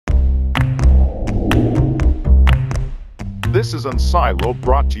This is Unsiloed,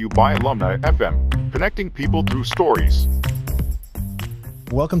 brought to you by Alumni FM, connecting people through stories.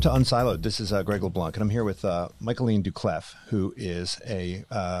 Welcome to Unsiloed. This is Greg LeBlanc, and I'm here with Michaeleen Doucleff, who is a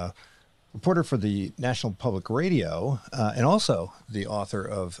reporter for the National Public Radio and also the author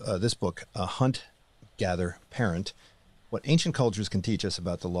of this book, Hunt, Gather, Parent, What Ancient Cultures Can Teach Us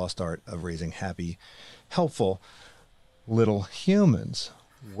About the Lost Art of Raising Happy, Helpful Little Humans.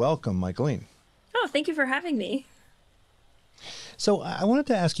 Welcome, Michaeleen. Oh, thank you for having me. So I wanted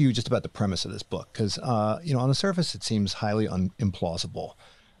to ask you just about the premise of this book, because, on the surface, it seems highly implausible.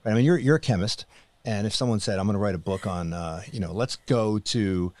 Right? I mean, you're a chemist, and if someone said, I'm going to write a book on, let's go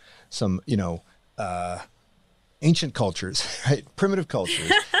to some, ancient cultures, right? Primitive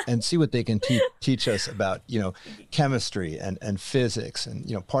cultures, and see what they can teach us about, chemistry and physics and,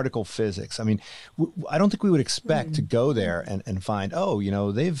 particle physics. I mean, I don't think we would expect to go there and find,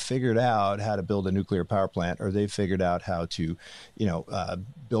 they've figured out how to build a nuclear power plant, or they've figured out how to,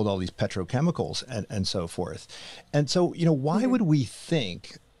 build all these petrochemicals and so forth. And so, why would we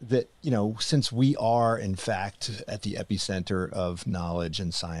think that, since we are, in fact, at the epicenter of knowledge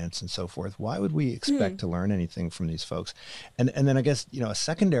and science and so forth, why would we expect to learn anything from these folks? And then I guess, a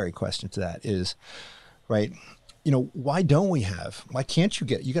secondary question to that is, right, why can't you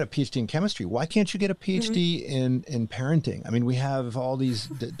got a PhD in chemistry? Why can't you get a PhD in parenting? I mean, we have all these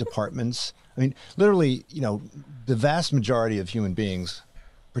departments. I mean, literally, the vast majority of human beings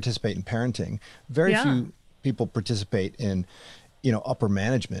participate in parenting. Very few people participate in upper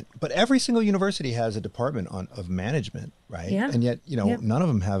management, but every single university has a department of management, right? Yeah. And yet, none of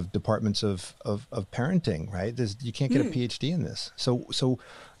them have departments of parenting, right? You can't get a PhD in this. So,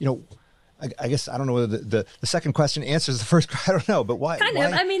 I guess, I don't know whether the second question answers the first, I don't know, but why? Kind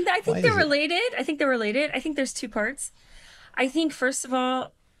of. I mean, I think they're related. I think there's two parts. I think, first of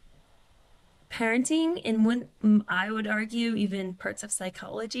all, parenting, and when I would argue even parts of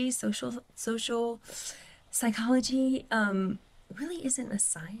psychology, social psychology, really isn't a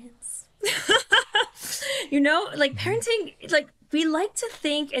science. Parenting, we like to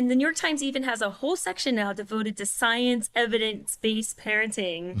think, and the New York Times even has a whole section now devoted to science, evidence-based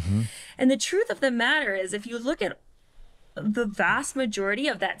parenting. And the truth of the matter is, if you look at the vast majority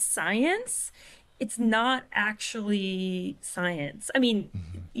of that science, it's not actually science. I mean,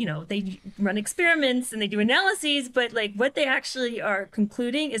 they run experiments and they do analyses, but what they actually are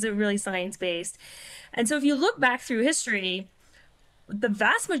concluding isn't really science-based. And so if you look back through history, the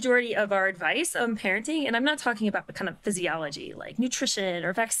vast majority of our advice on parenting, and I'm not talking about the kind of physiology like nutrition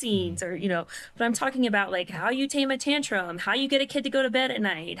or vaccines or, but I'm talking about how you tame a tantrum, how you get a kid to go to bed at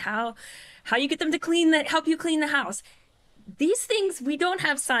night, how you get them to help you clean the house. These things, we don't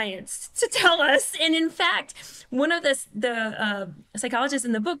have science to tell us. And in fact, one of the psychologists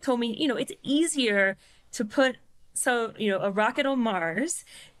in the book told me, it's easier to put a rocket on Mars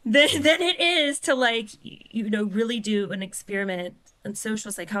than it is to really do an experiment in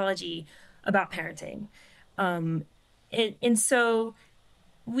social psychology about parenting. And so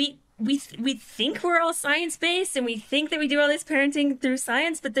we think we're all science-based and we think that we do all this parenting through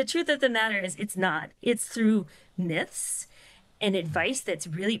science, but the truth of the matter is it's not. It's through myths and advice that's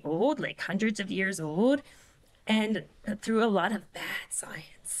really old, hundreds of years old, and through a lot of bad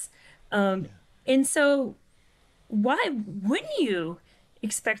science. And so why wouldn't you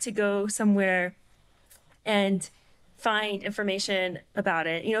expect to go somewhere and find information about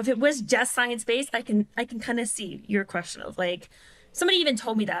it? If it was just science-based, I can kind of see your question of somebody even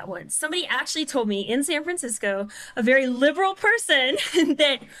told me that once. Somebody actually told me in San Francisco, a very liberal person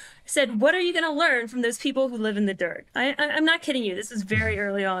that said, what are you going to learn from those people who live in the dirt? I'm not kidding you. This was very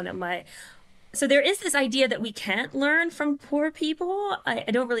early on in my... So there is this idea that we can't learn from poor people. I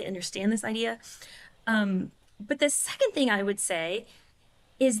don't really understand this idea. But the second thing I would say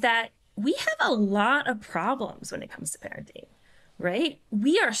is that we have a lot of problems when it comes to parenting, right?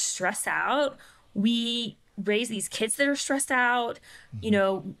 We are stressed out. We raise these kids that are stressed out.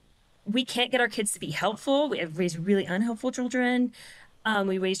 We can't get our kids to be helpful. We have raised really unhelpful children.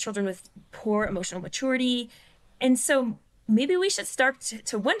 We raise children with poor emotional maturity. And so maybe we should start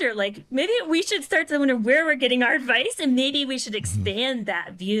to wonder, where we're getting our advice, and maybe we should expand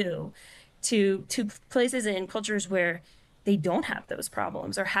that view to places and cultures where they don't have those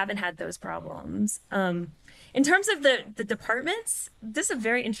problems or haven't had those problems. In terms of the departments, this is a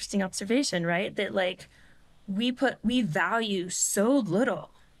very interesting observation, right? That we value so little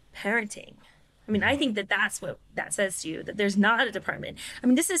parenting. I mean, I think that's what that says to you, that there's not a department. I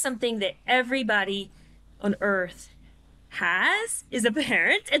mean, this is something that everybody on earth is a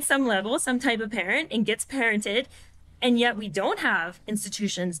parent at some level, some type of parent, and gets parented. And yet we don't have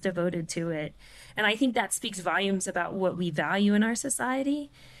institutions devoted to it. And I think that speaks volumes about what we value in our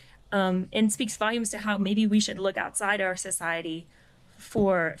society, and speaks volumes to how maybe we should look outside our society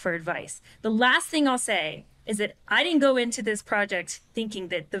for advice. The last thing I'll say is that I didn't go into this project thinking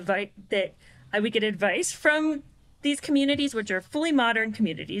that that I would get advice from these communities, which are fully modern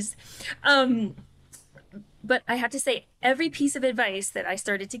communities. But I have to say, every piece of advice that I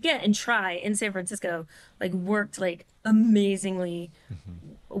started to get and try in San Francisco, like, worked like amazingly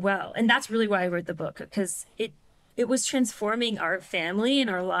well. And that's really why I wrote the book, because it was transforming our family and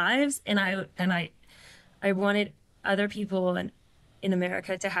our lives. And I wanted other people in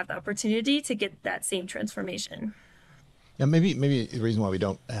America to have the opportunity to get that same transformation. Yeah, maybe the reason why we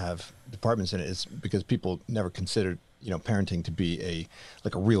don't have departments in it is because people never considered, parenting to be a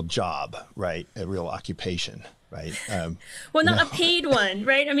real job, right? A real occupation, right? Well, not a paid one,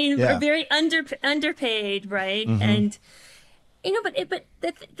 right? I mean, Yeah. we're very underpaid, right? And but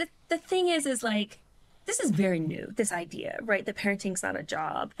the thing is like, this is very new, this idea, right? That parenting's not a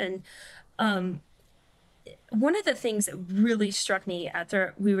job. And one of the things that really struck me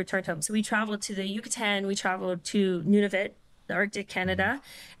after we returned home, so we traveled to the Yucatan, we traveled to Nunavut, the Arctic Canada,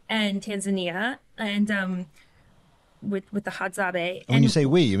 and Tanzania, and with the Hadzabe. And when you say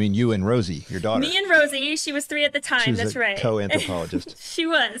we, you mean you and Rosy, your daughter. Me and Rosy, she was 3 at the time. She was That's a right. co-anthropologist. She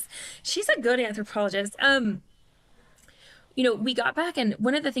was. She's a good anthropologist. We got back, and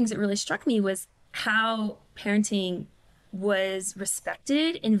one of the things that really struck me was how parenting was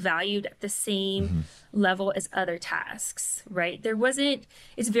respected and valued at the same level as other tasks, right?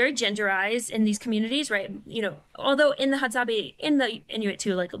 It's very genderized in these communities, right? Although in the Hadzabe, in the Inuit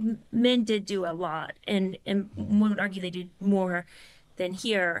too, like, men did do a lot, and one would argue they did more than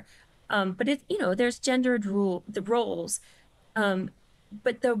here. But there's gendered the roles,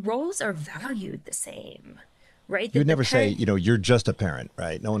 but the roles are valued the same, right? You would never say, you're just a parent,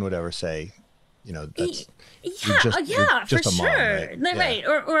 right? No one would ever say, that's you're just for a mom, sure, right? right?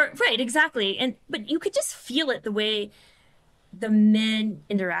 Or right, exactly. But you could just feel it, the way the men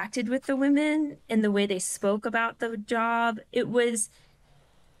interacted with the women and the way they spoke about the job.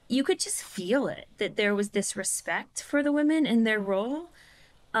 You could just feel it, that there was this respect for the women and their role.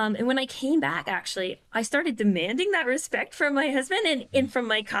 And when I came back, actually, I started demanding that respect from my husband and from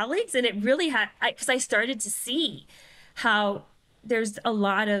my colleagues. And it really because I started to see how there's a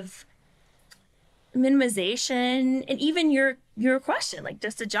lot of minimization, and even your question, like,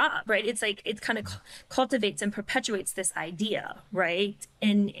 just a job, right? It's like, it kind of cultivates and perpetuates this idea, right?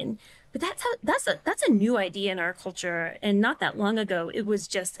 But that's a new idea in our culture, and not that long ago it was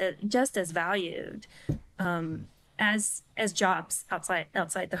just as valued as jobs outside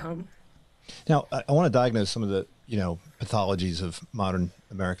the home. Now, I want to diagnose some of the pathologies of modern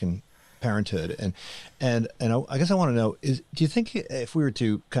American parenthood, and I guess I want to know, do you think, if we were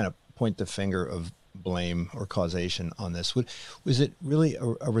to kind of point the finger of blame or causation on this, was it really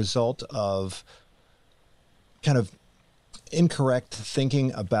a result of kind of incorrect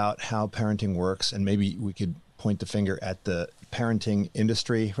thinking about how parenting works? And maybe we could point the finger at the parenting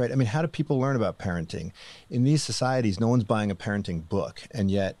industry, right? I mean, how do people learn about parenting? In these societies, no one's buying a parenting book. And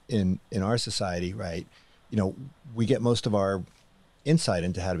yet in our society, right, we get most of our insight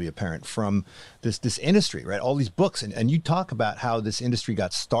into how to be a parent from this industry, right? All these books. And you talk about how this industry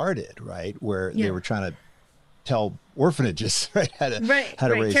got started, right? Where they were trying to tell orphanages, right? How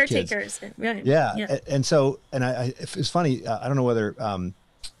to raise caretakers. kids. Yeah. And so, it's funny, I don't know whether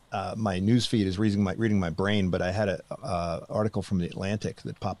my news feed is reading my brain, but I had an article from the Atlantic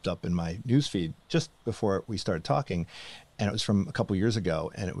that popped up in my news feed just before we started talking. And it was from a couple years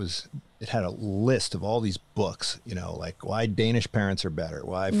ago, and it had a list of all these books, like why Danish parents are better,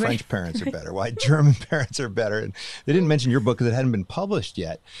 why French parents are better, why German parents are better. And they didn't mention your book because it hadn't been published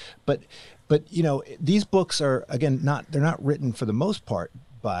yet. But these books are, again, they're not written for the most part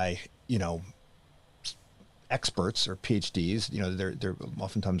by, experts or PhDs. They're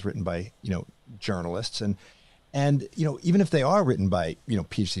oftentimes written by, journalists. And even if they are written by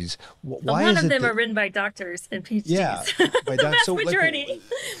PhDs, why a lot is of it them that, are written by doctors and PhDs? Yeah, by the vast majority.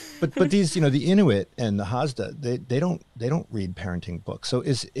 But these the Inuit and the Hadzabe, they don't read parenting books. So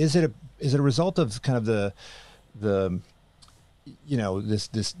is it a result of kind of the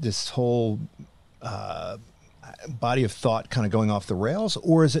this whole body of thought kind of going off the rails,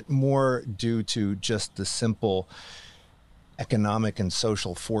 or is it more due to just the simple economic and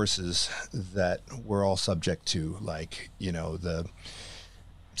social forces that we're all subject to, like, the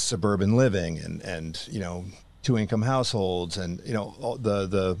suburban living and two-income households and, all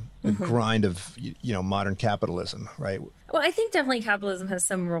the grind of, modern capitalism, right? Well, I think definitely capitalism has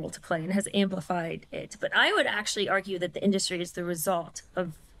some role to play and has amplified it. But I would actually argue that the industry is the result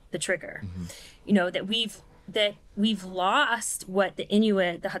of the trigger. That we've lost what the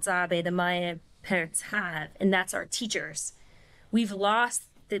Inuit, the Hadzabe, the Maya parents have, and that's our teachers. We've lost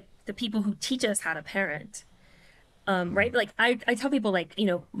the people who teach us how to parent. Right? Like I tell people, like,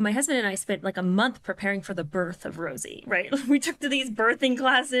 my husband and I spent like a month preparing for the birth of Rosy, right? We took to these birthing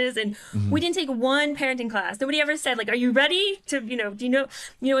classes and we didn't take one parenting class. Nobody ever said, like, are you ready to,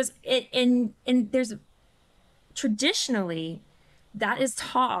 and there's traditionally that is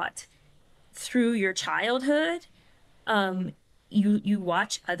taught through your childhood. You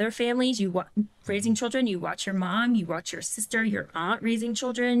watch other families, raising children, you watch your mom, you watch your sister, your aunt raising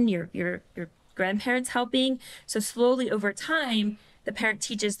children, your grandparents helping. So slowly over time, the parent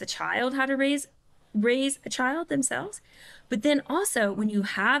teaches the child how to raise a child themselves. But then also when you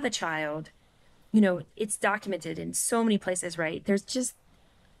have a child, it's documented in so many places, right? There's just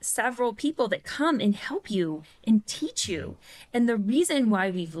several people that come and help you and teach you. And the reason why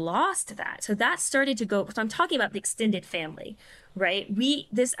we've lost that, so that started to go, so I'm talking about the extended family, right?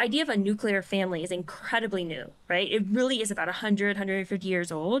 This idea of a nuclear family is incredibly new, right? It really is about 150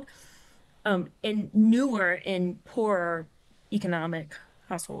 years old. And newer in poorer economic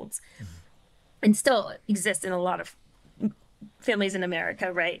households, and still exist in a lot of families in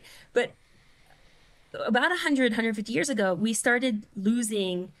America, right? But about 150 years ago, we started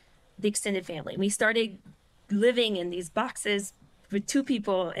losing the extended family. We started living in these boxes with two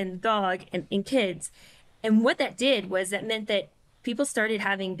people and a dog and kids. And what that did was that meant that people started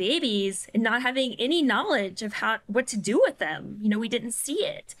having babies and not having any knowledge of what to do with them. We didn't see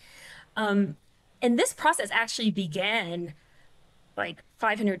it. And this process actually began like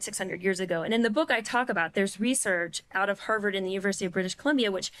 500, 600 years ago. And in the book I talk about, there's research out of Harvard and the University of British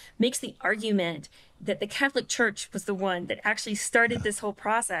Columbia, which makes the argument that the Catholic Church was the one that actually started this whole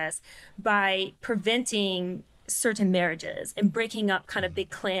process by preventing certain marriages and breaking up kind of big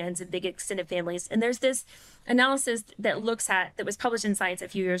clans and big extended families. And there's this analysis that was published in Science a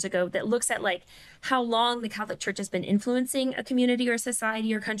few years ago that looks at like how long the Catholic Church has been influencing a community or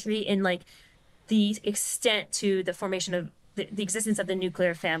society or country, and like the extent to the formation of the existence of the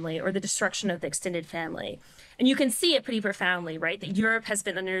nuclear family or the destruction of the extended family. And you can see it pretty profoundly, right? That Europe has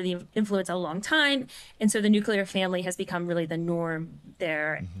been under the influence a long time. And so the nuclear family has become really the norm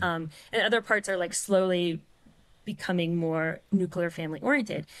there. And other parts are like slowly becoming more nuclear family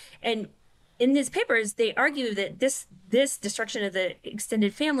oriented. And in these papers, they argue that this destruction of the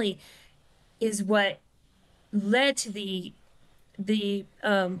extended family is what led to the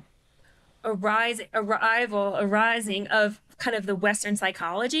arising of kind of the Western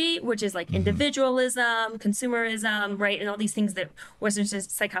psychology, which is like individualism, consumerism, right? And all these things that Western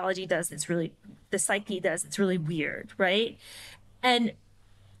psychology does the psyche does, it's really weird, right? And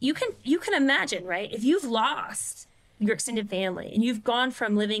you can imagine, right? If you've lost your extended family and you've gone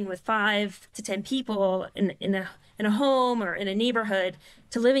from living with 5 to 10 people in a home or in a neighborhood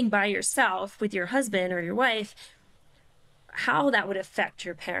to living by yourself with your husband or your wife, how that would affect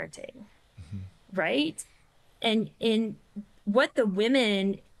your parenting, right? And in what the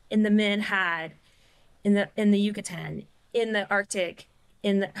women and the men had in the Yucatan, in the Arctic,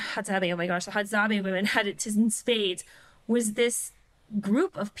 in the Hadzabe, oh my gosh, the Hadzabe women had it in spades, was this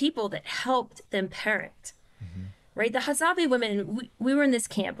group of people that helped them parent, right? The Hadzabe women, we were in this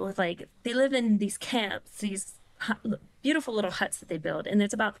camp with they live in these camps, these beautiful little huts that they build, and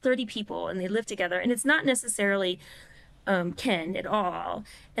there's about 30 people and they live together, and it's not necessarily kin at all,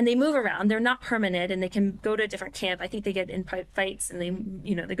 and they move around. They're not permanent, and they can go to a different camp. I think they get in fights and they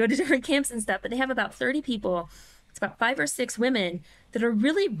go to different camps and stuff, but they have about 30 people. It's about 5 or 6 women that are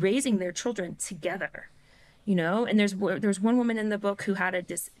really raising their children together, and there's one woman in the book who had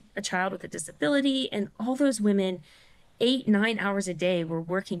a child with a disability, and all those women 8-9 hours a day were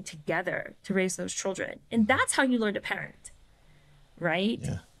working together to raise those children. And that's how you learn to parent, right?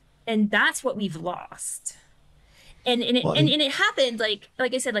 Yeah. And that's what we've lost. And it happened, like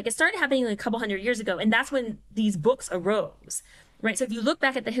I said, it started happening a couple hundred years ago, and that's when these books arose, right? So if you look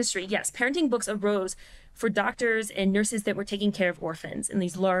back at the history, yes, parenting books arose for doctors and nurses that were taking care of orphans in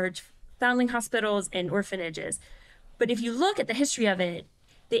these large foundling hospitals and orphanages. But if you look at the history of it,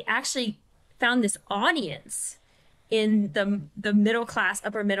 they actually found this audience in the middle class,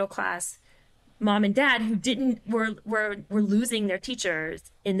 upper middle class mom and dad who were losing their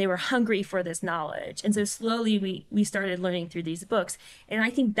teachers, and they were hungry for this knowledge. And so slowly we started learning through these books. And I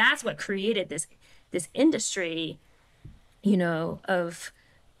think that's what created this industry, of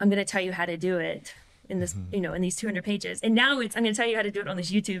I'm going to tell you how to do it in this, in these 200 pages. And now I'm going to tell you how to do it on this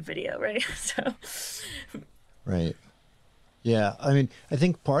YouTube video, right? So. Right. Yeah. I mean, I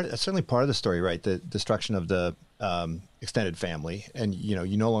think certainly part of the story, right? The destruction of the extended family, and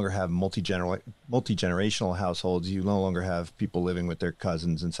you no longer have multi-generational households. You no longer have people living with their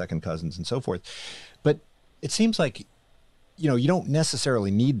cousins and second cousins and so forth. But it seems like, you don't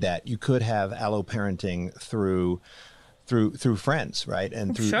necessarily need that. You could have alloparenting through friends, right?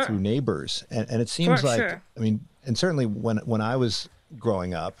 And through neighbors. And it seems like, I mean, and certainly when I was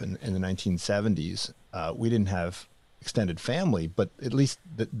growing up in the 1970s, we didn't have extended family, but at least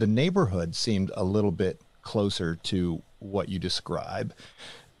the neighborhood seemed a little bit closer to what you describe,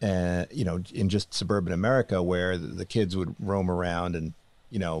 in just suburban America, where the kids would roam around and,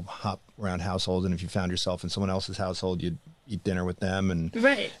 hop around households. And if you found yourself in someone else's household, you'd eat dinner with them. And,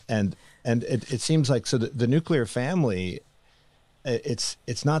 right. And it seems like, so the nuclear family,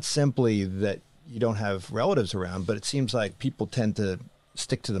 it's not simply that you don't have relatives around, but it seems like people tend to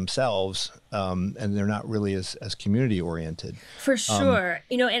stick to themselves, and they're not really as community oriented. For sure.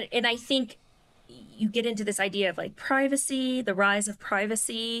 And I think you get into this idea of like privacy, the rise of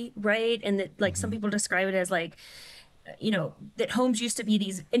privacy, right? And that like some people describe it as like, that homes used to be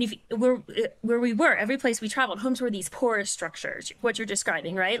these, and where we were, every place we traveled, homes were these porous structures, what you're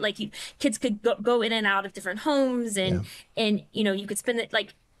describing, right? Like kids could go in and out of different homes, and you could spend it,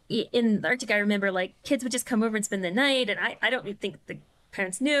 like in Arctic, I remember like kids would just come over and spend the night, and I don't think the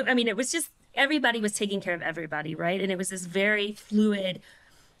parents knew. I mean, it was just, everybody was taking care of everybody, right? And it was this very fluid,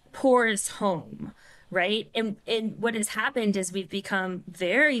 porous home, right? And what has happened is we've become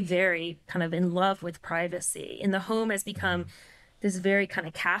very, very kind of in love with privacy. And the home has become this very kind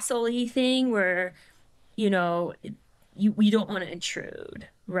of castle-y thing where, we don't want to intrude,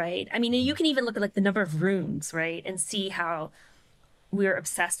 right? I mean, you can even look at like the number of rooms, right? And see how we're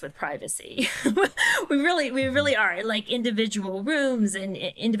obsessed with privacy. we really are, like individual rooms and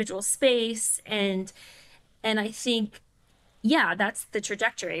individual space. And I think, yeah, that's the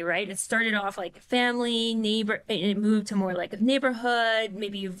trajectory, right? It started off like family, neighbor, and it moved to more like a neighborhood.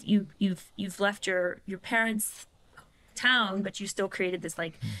 Maybe you've left your parents' town, but you still created this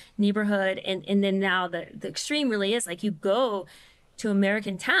like neighborhood. And then now the extreme really is like you go to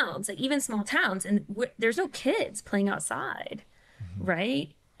American towns, like even small towns, and there's no kids playing outside,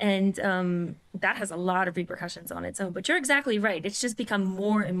 right? And that has a lot of repercussions on its own. But you're exactly right. It's just become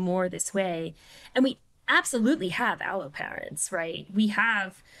more and more this way. And we absolutely have alloparents, right? We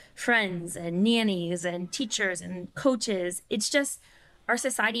have friends and nannies and teachers and coaches. It's just our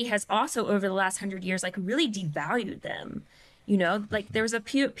society has also over the last 100 years like really devalued them. Like there was a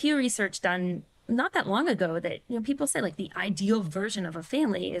Pew Research done not that long ago that people say like the ideal version of a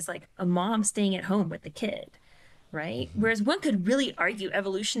family is like a mom staying at home with the kid, right? Whereas one could really argue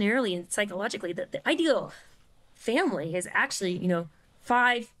evolutionarily and psychologically that the ideal family is actually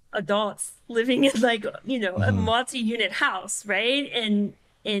 5 adults living in like a multi-unit house, right?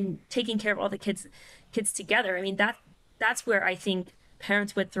 And taking care of all the kids together. I mean, that's where I think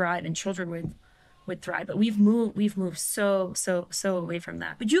parents would thrive and children would thrive. But we've moved so away from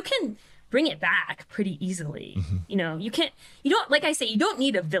that. But you can bring it back pretty easily. You don't, like I say, you don't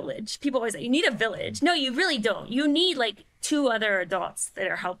need a village. People always say you need a village. No, you really don't. You need like 2 other adults that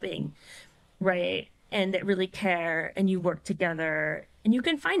are helping, right? And that really care, and you work together. And you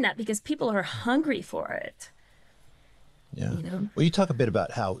can find that because people are hungry for it. Yeah. Well, you talk a bit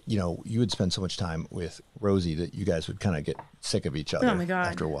about how, you would spend so much time with Rosy that you guys would kind of get sick of each other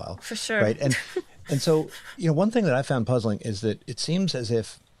after a while. For sure. Right. And so, one thing that I found puzzling is that it seems as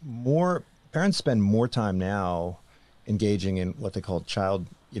if more parents spend more time now engaging in what they call child,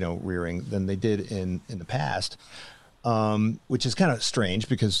 rearing than they did in the past, which is kind of strange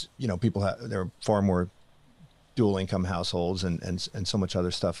because, there are far more dual income households and so much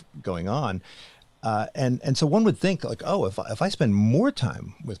other stuff going on. And so one would think like, oh, if I spend more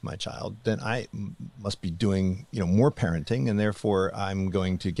time with my child, then I must be doing, more parenting, and therefore I'm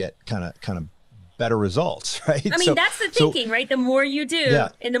going to get kind of better results, right? I mean, that's the thinking, right? The more you do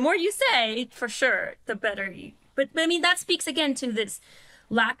and the more you say, for sure, the better you, but I mean, that speaks again to this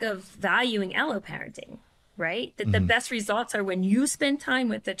lack of valuing alloparenting, right? That the best results are when you spend time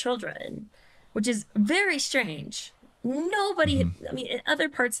with the children, which is very strange. Nobody, I mean, in other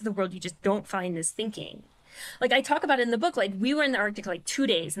parts of the world, you just don't find this thinking. Like I talk about it in the book, like we were in the Arctic like 2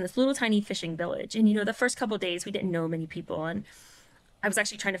 days in this little tiny fishing village. And, the first couple of days we didn't know many people. And I was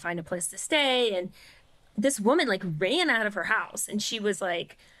actually trying to find a place to stay. And this woman like ran out of her house and she was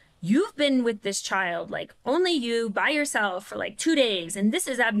like, you've been with this child, like only you by yourself for like 2 days. And this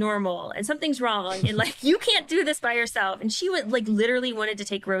is abnormal and something's wrong. And like, you can't do this by yourself. And she would like literally wanted to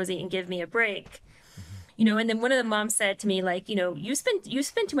take Rosy and give me a break. And then one of the moms said to me, like, you spend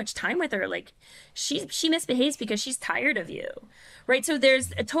too much time with her. Like she misbehaves because she's tired of you. Right. So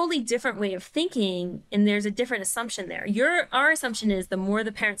there's a totally different way of thinking, and there's a different assumption there. Our assumption is the more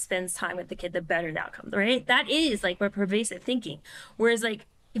the parent spends time with the kid, the better the outcome. Right. That is like what pervasive thinking. Whereas like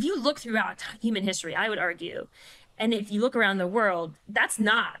if you look throughout human history, I would argue, and if you look around the world, that's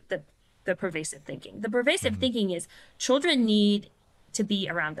not the pervasive thinking. The pervasive thinking is children need to be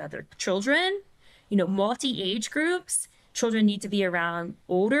around other children, multi-age groups. Children need to be around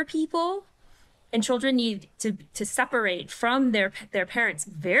older people, and children need to separate from their parents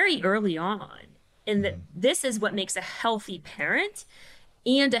very early on. And this is what makes a healthy parent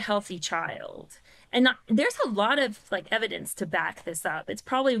and a healthy child. And there's a lot of like evidence to back this up. It's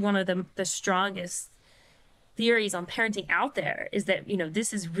probably one of the strongest theories on parenting out there, is that,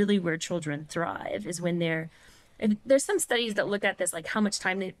 this is really where children thrive, is when there's some studies that look at this, like how much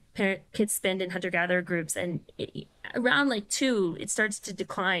time kids spend in hunter-gatherer groups. And around like 2, it starts to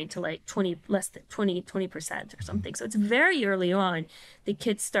decline to like 20% or something. So it's very early on the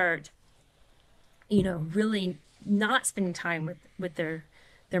kids start, really not spending time with their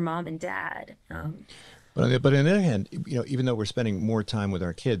mom and dad. But on the other hand, even though we're spending more time with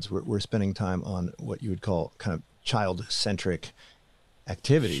our kids, we're spending time on what you would call kind of child-centric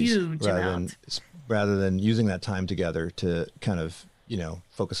activities. Huge amount. Rather than using that time together to kind of,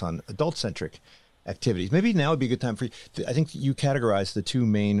 focus on adult-centric activities. Maybe now would be a good time for you. I think you categorize the 2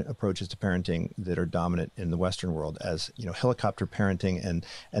 main approaches to parenting that are dominant in the Western world as, helicopter parenting, and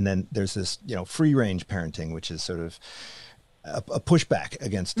then there's this, free-range parenting, which is sort of a pushback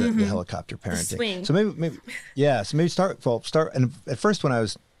against the helicopter parenting. Swing. So maybe start. And at first, when I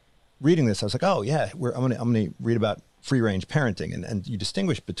was reading this, I was like, oh yeah, I'm gonna read about free range parenting, and you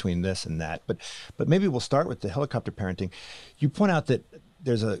distinguish between this and that. But maybe we'll start with the helicopter parenting. You point out that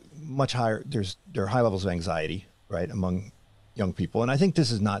there's there are high levels of anxiety, right, among young people, and I think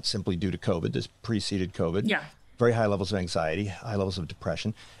this is not simply due to COVID. This preceded COVID. Yeah. Very high levels of anxiety, high levels of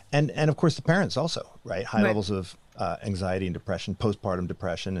depression, and of course the parents also, right? High levels of anxiety and depression, postpartum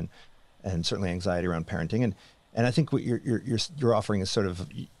depression, and certainly anxiety around parenting. And I think what you're offering is sort of,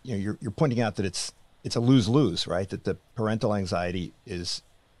 you're pointing out that it's a lose-lose, right? That the parental anxiety is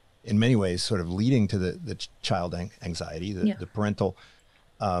in many ways sort of leading to the child anxiety, the parental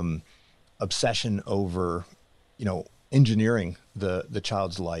obsession over, engineering the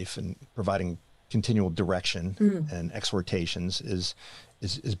child's life and providing continual direction and exhortations is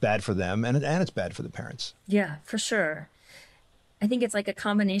bad for them, and it's bad for the parents. Yeah, for sure. I think it's like a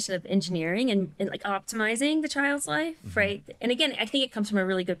combination of engineering and like optimizing the child's life, right? And again, I think it comes from a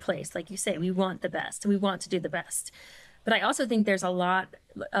really good place. Like you say, we want the best. We want to do the best. But I also think there's a lot,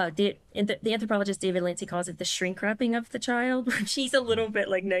 the anthropologist David Lancey calls it the shrink wrapping of the child, which he's a little bit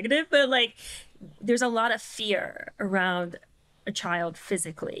like negative, but like there's a lot of fear around a child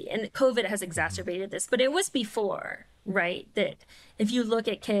physically. And COVID has exacerbated this, but it was before, right? That if you look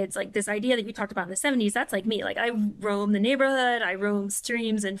at kids, like this idea that you talked about in the 70s, that's like me. Like I roam the neighborhood, I roam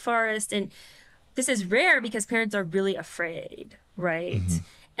streams and forest, and this is rare because parents are really afraid, right?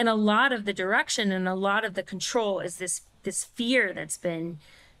 And a lot of the direction and a lot of the control is this fear that's been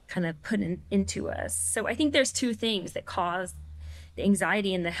kind of put into us. So I think there's 2 things that cause the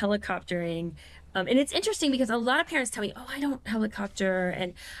anxiety and the helicoptering. And it's interesting because a lot of parents tell me, oh, I don't helicopter,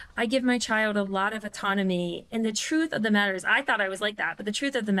 and I give my child a lot of autonomy. And the truth of the matter is, I thought I was like that, but the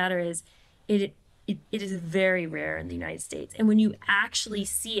truth of the matter is it is very rare in the United States. And when you actually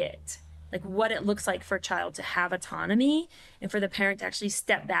see it, like what it looks like for a child to have autonomy and for the parent to actually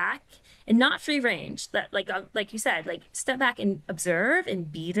step back and not free range, that like you said, like step back and observe and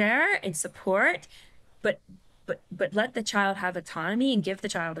be there and support, but let the child have autonomy and give the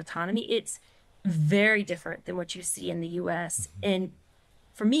child autonomy. It's very different than what you see in the US. And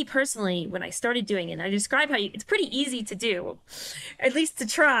for me personally, when I started doing it, and I describe how it's pretty easy to do, at least to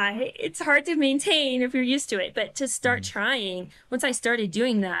try. It's hard to maintain if you're used to it, but to start trying, once I started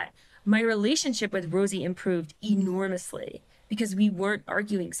doing that, my relationship with Rosy improved enormously because we weren't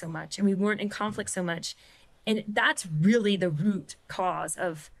arguing so much and we weren't in conflict so much. And that's really the root cause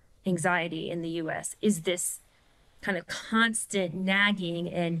of anxiety in the US, is this kind of constant nagging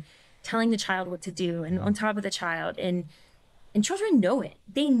and telling the child what to do and on top of the child. And children know it.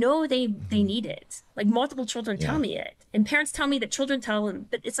 They know they need it. Like multiple children tell me it. And parents tell me that children tell them,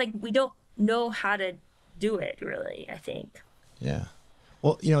 but it's like we don't know how to do it really, I think. Yeah.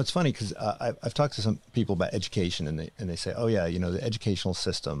 Well, it's funny because I've talked to some people about education, and they say, oh yeah, the educational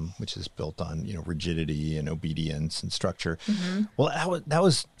system, which is built on rigidity and obedience and structure. Well, that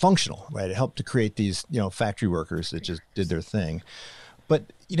was functional, right? It helped to create these factory workers that just did their thing. But,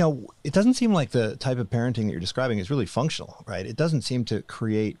 it doesn't seem like the type of parenting that you're describing is really functional, right? It doesn't seem to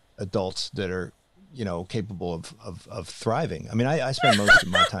create adults that are, capable of thriving. I mean, I spend most of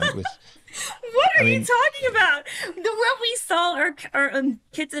my time with. What are you talking about? What we saw are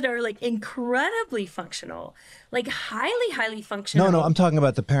kids that are like incredibly functional, like highly functional. No, I'm talking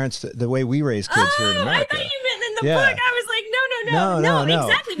about the parents, the way we raise kids here in America. I thought you meant in the book. I was like, no,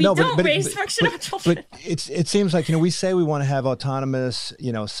 exactly. We don't raise functional children. But it seems like, we say we want to have autonomous,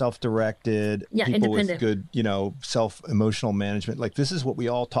 self-directed people with good, self-emotional management. Like, this is what we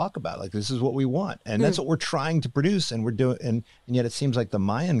all talk about. Like, this is what we want. And that's what we're trying to produce. And we're doing, and yet it seems like the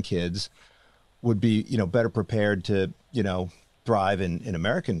Mayan kids would be, better prepared to, thrive in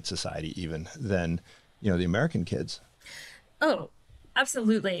American society even than, the American kids. Oh,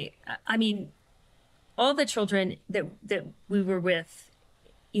 absolutely. I mean, all the children that we were with,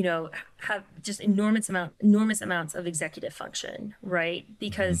 have just enormous amounts of executive function, right?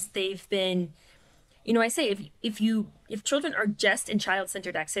 Because they've been, I say if children are just in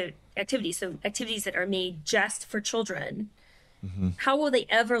child-centered activities, so activities that are made just for children, how will they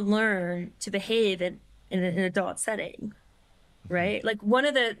ever learn to behave in an adult setting, right? Like, one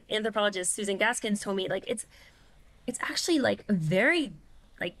of the anthropologists, Susan Gaskins, told me, like, it's actually like a very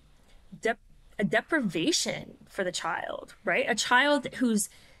like a deprivation for the child, right? A child whose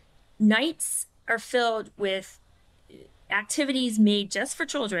nights are filled with activities made just for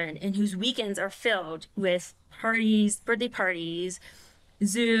children and whose weekends are filled with parties, birthday parties,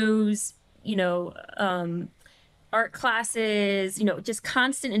 zoos, art classes, just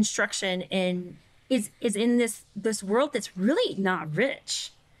constant instruction, and is in this world that's really not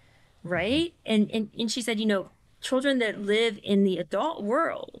rich, right? And she said, children that live in the adult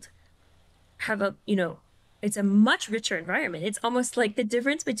world have it's a much richer environment. It's almost like the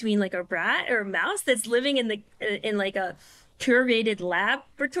difference between like a rat or a mouse that's living in like a curated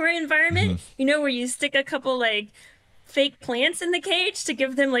laboratory environment, where you stick a couple like fake plants in the cage to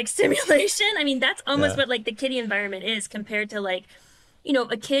give them like stimulation. I mean, that's almost what like the kiddie environment is compared to like,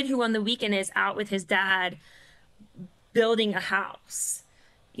 a kid who on the weekend is out with his dad building a house,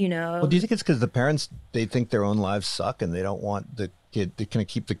 Well, do you think it's because the parents, they think their own lives suck and they don't want the kid, they kind of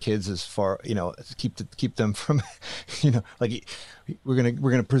keep the kids as far, keep them from, like, we're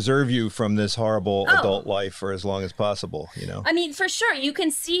gonna preserve you from this horrible adult life for as long as possible, I mean, for sure, you can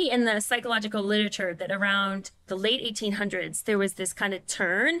see in the psychological literature that around the late 1800s there was this kind of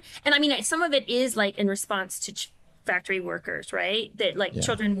turn, and I mean, some of it is like in response to factory workers, right? That like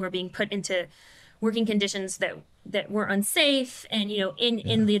children were being put into working conditions that were unsafe, and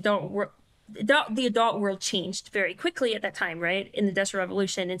in the adult world. The adult world changed very quickly at that time, right? In the Industrial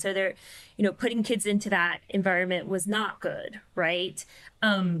Revolution. And so they're, putting kids into that environment was not good, right?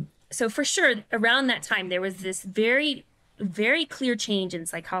 So for sure, around that time, there was this very, very clear change in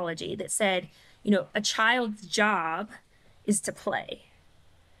psychology that said, a child's job is to play.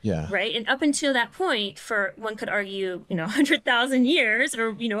 Yeah. Right. And up until that point, for one could argue, 100,000 years,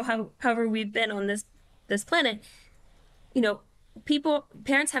 or, however we've been on this planet,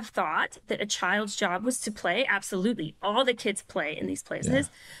 parents have thought that a child's job was to play. Absolutely. All the kids play in these places,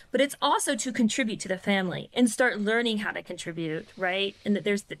 but it's also to contribute to the family and start learning how to contribute. Right. And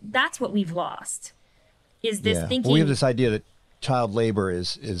that that's what we've lost is this thinking. Well, we have this idea that child labor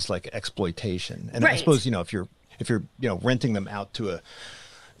is like exploitation. And I suppose, if you're renting them out to a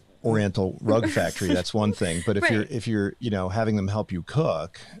Oriental rug factory, that's one thing. But if you're having them help you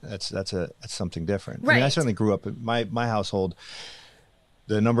cook, that's something different. Right. I mean, I certainly grew up in my household.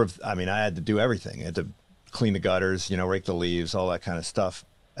 I had to do everything. I had to clean the gutters, rake the leaves, all that kind of stuff.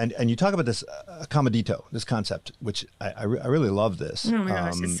 And you talk about this accomodito, this concept, which I really love this. Oh my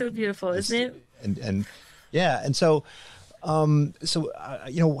gosh, it's so beautiful, isn't it? And so how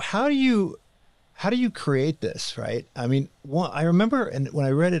do you create this, right? I mean, I remember, and when I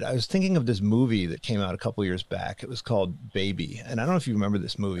read it, I was thinking of this movie that came out a couple years back. It was called Baby, and I don't know if you remember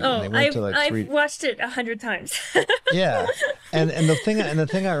this movie. Oh, I've watched it 100 times. Yeah, and the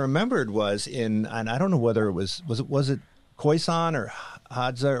thing I remembered was and I don't know whether it was it Khoisan or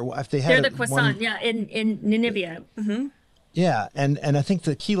Hadzabe, or if they had. They're the Khoisan, in Namibia. Mm-hmm. Yeah, and I think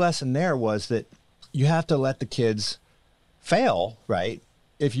the key lesson there was that you have to let the kids fail, right?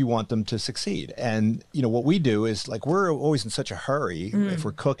 If you want them to succeed. And, what we do is like, we're always in such a hurry. If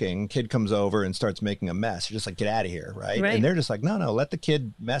we're cooking, kid comes over and starts making a mess. You're just like, get out of here. Right. And they're just like, no, let the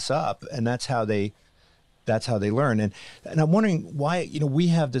kid mess up. And that's how they learn. And I'm wondering why, we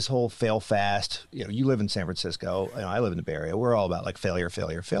have this whole fail fast, you live in San Francisco, I live in the Bay Area. We're all about like failure.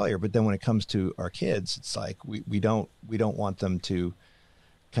 But then when it comes to our kids, it's like, we don't want them to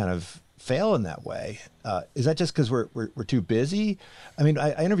kind of fail in that way. Is that just because we're too busy? I mean,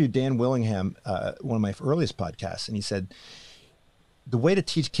 I interviewed Dan Willingham, one of my earliest podcasts, and he said the way to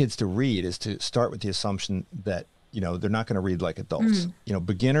teach kids to read is to start with the assumption that, you know, they're not going to read like adults. You know,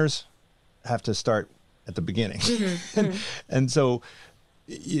 beginners have to start at the beginning. And so,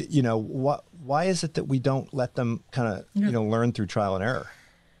 you know, why is it that we don't let them kind of, you know, learn through trial and error?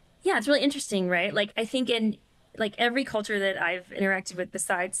 Yeah, it's really interesting, right? Like, I think in like every culture that I've interacted with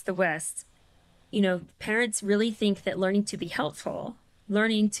besides the West, you know, parents really think that learning to be helpful,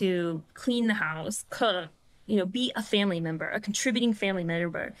 learning to clean the house, cook, you know, be a family member, a contributing family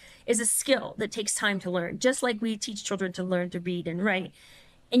member, is a skill that takes time to learn, just like we teach children to learn to read and write.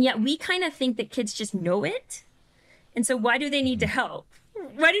 And yet we kind of think that kids just know it. And so why do they need to help?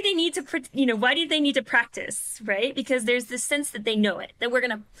 Why do they need to, you know, why do they need to practice, right? Because there's this sense that they know it, that we're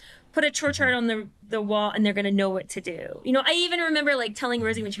going to put a chore chart on the wall and they're going to know what to do. You know, I even remember like telling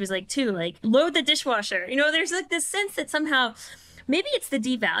Rosy when she was like 2, like, load the dishwasher. You know, there's like this sense that somehow, maybe it's the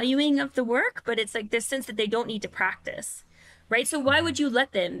devaluing of the work, but it's like this sense that they don't need to practice, right? So why would you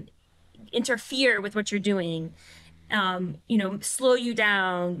let them interfere with what you're doing, you know, slow you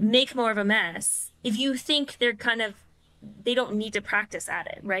down, make more of a mess, if you think they're kind of, they don't need to practice at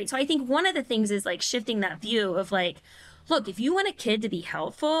it, right? So I think one of the things is like shifting that view of like, look, if you want a kid to be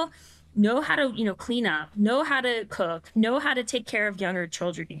helpful, know how to, you know, clean up, know how to cook, know how to take care of younger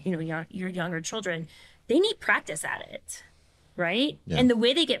children, you know, your younger children, they need practice at it, right? Yeah. And the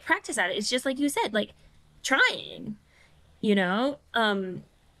way they get practice at it is just like you said, like trying, you know?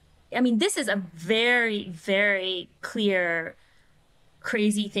 I mean, this is a very, very clear,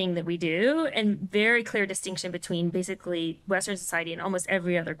 crazy thing that we do, and very clear distinction between basically Western society and almost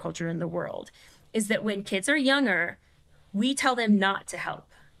every other culture in the world, is that when kids are younger, we tell them not to help,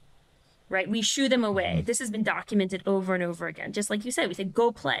 right? We shoo them away. This has been documented over and over again. Just like you said, we say,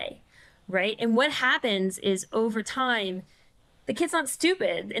 go play, right? And what happens is over time, the kid's not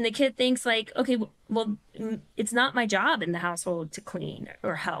stupid. And the kid thinks like, okay, well, it's not my job in the household to clean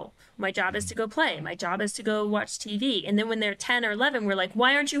or help. My job is to go play. My job is to go watch TV. And then when they're 10 or 11, we're like,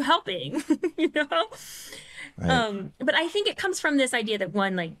 why aren't you helping? You know? Right. But I think it comes from this idea that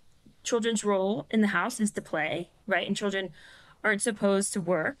one, like, children's role in the house is to play, right? And children aren't supposed to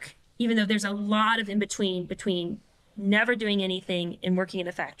work, even though there's a lot of in between never doing anything and working in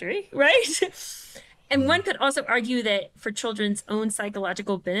a factory, right? And one could also argue that for children's own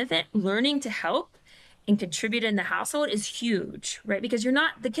psychological benefit, learning to help and contribute in the household is huge, right? Because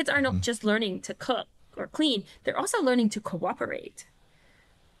the kids aren't just learning to cook or clean, they're also learning to cooperate,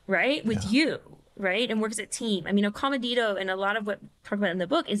 right? With you, right? And work as a team. I mean, a comedito and a lot of what we talk about in the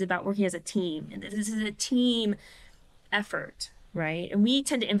book is about working as a team. And this is a team effort, right? And we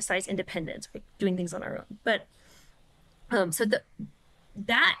tend to emphasize independence, like doing things on our own. But so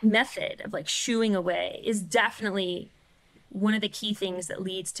that method of like shooing away is definitely one of the key things that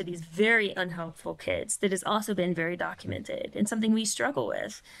leads to these very unhelpful kids that has also been very documented and something we struggle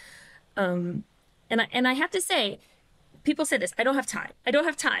with. And I have to say, people say this, I don't have time. I don't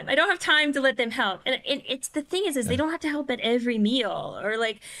have time. I don't have time to let them help. And it's the thing is they don't have to help at every meal or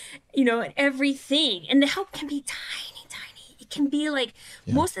like, you know, at everything. And the help can be tiny, tiny. It can be like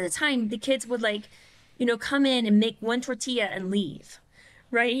most of the time the kids would like, you know, come in and make one tortilla and leave.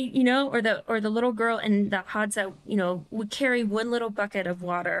 Right, you know, or the little girl in the Hadzabe, you know, would carry one little bucket of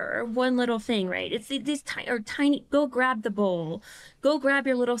water or one little thing, right? It's these tiny, go grab the bowl, go grab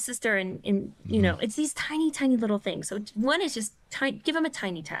your little sister, and you know, it's these tiny, tiny little things. So one is just give them a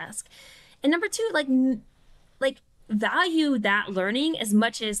tiny task, and number two, like value that learning as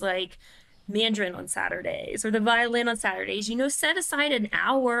much as like Mandarin on Saturdays or the violin on Saturdays. You know, set aside an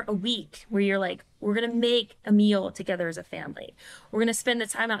hour a week where you're like, we're going to make a meal together as a think we're going to spend the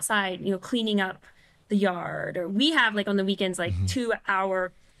time outside, you know, cleaning up the yard. Or we have like on the weekends, like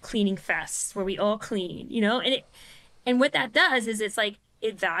 2-hour cleaning fests where we all clean, you know, and what that does is it's like,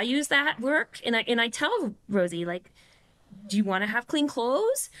 it values that work. And I tell Rosy, like, do you want to have clean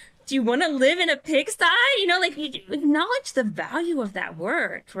clothes? Do you want to live in a pigsty? You know, like, you acknowledge the value of that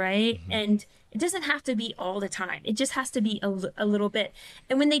work, right? And it doesn't have to be all the time. It just has to be a little bit.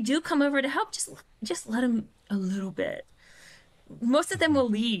 And when they do come over to help, just let them a little bit. Most of them will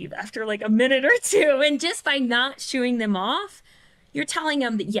leave after like a minute or two. And just by not shooing them off, you're telling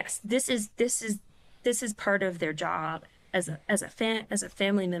them that, yes, this is part of their job as a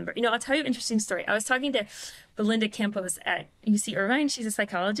family member. You know, I'll tell you an interesting story. I was talking to Belinda Campos at UC Irvine. She's a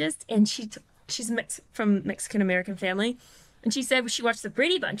psychologist, and she's from Mexican-American family. And she said she watched the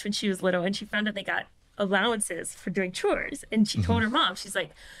Brady Bunch when she was little, and she found out they got allowances for doing chores. And she told her mom, she's like,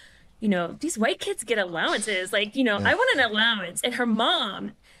 you know, these white kids get allowances. Like, you know, I want an allowance. And her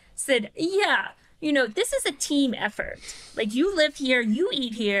mom said, yeah, this is a team effort. Like, you live here, you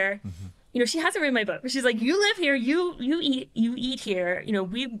eat here. She hasn't read my book, but she's like, you live here, you eat here.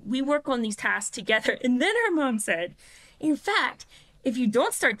 We work on these tasks together. And then her mom said, in fact, if you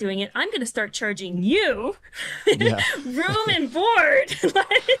don't start doing it, I'm going to start charging you room and board.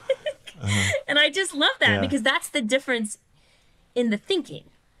 And I just love that because that's the difference in the thinking,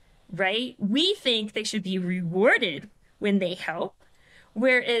 right? We think they should be rewarded when they help.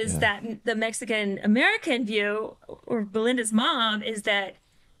 Whereas that the Mexican American view, or Belinda's mom, is that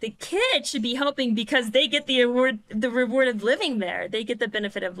the kid should be helping because they get the reward of living there. They get the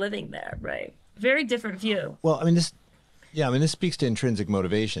benefit of living there, right? Very different view. Well, I mean, this speaks to intrinsic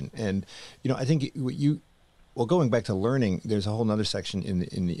motivation. And, I think going back to learning, there's a whole nother section in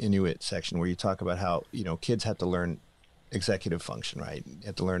the Inuit section where you talk about how, kids have to learn executive function, right? You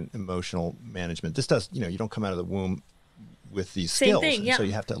have to learn emotional management. This does, you don't come out of the womb with these skills. Same thing, yeah. So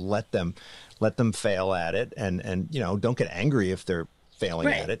you have to let them fail at it, and don't get angry if they're failing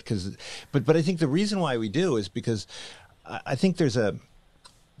at it, but I think the reason why we do is because I think there's a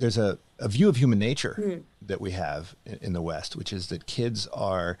view of human nature that we have in the West, which is that kids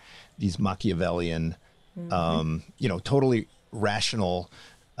are these Machiavellian, totally rational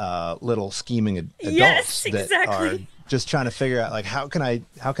little scheming adults that are just trying to figure out, like, how can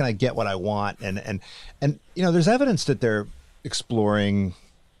I get what I want, and there's evidence that they're exploring,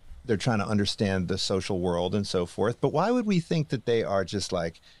 they're trying to understand the social world and so forth. But why would we think that they are just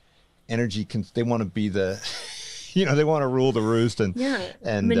like they want to be the, they want to rule the roost and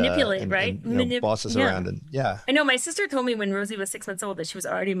manipulate, right? Boss us around. And I know my sister told me when Rosy was 6 months old that she was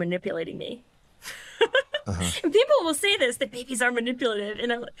already manipulating me. And people will say this, that babies are manipulative,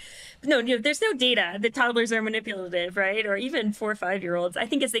 and no, there's no data that toddlers are manipulative, right? Or even 4 or 5 year olds. I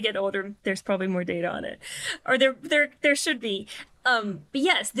think as they get older, there's probably more data on it, or there should be. But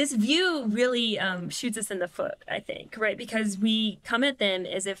yes, this view really shoots us in the foot, I think, right? Because we come at them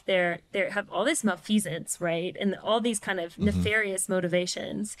as if they have all this malfeasance, right, and all these kind of nefarious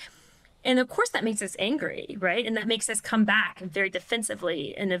motivations. And of course that makes us angry, right? And that makes us come back very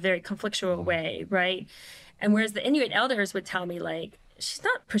defensively in a very conflictual way, right? And whereas the Inuit elders would tell me, like, she's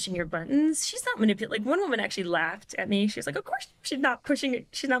not pushing your buttons. She's not manipulating. Like, one woman actually laughed at me. She was like, of course she's not pushing it.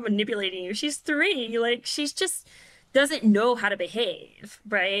 She's not manipulating you. She's 3. Like, she's just doesn't know how to behave,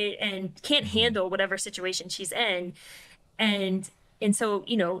 right? And can't handle whatever situation she's in. And so,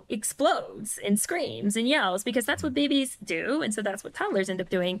 explodes and screams and yells, because that's what babies do. And so that's what toddlers end up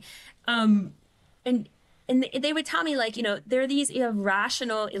doing. And they would tell me, like, they're these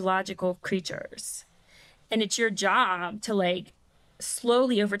irrational, illogical creatures. And it's your job to, like,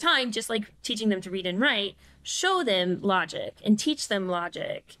 slowly over time, just like teaching them to read and write, show them logic and teach them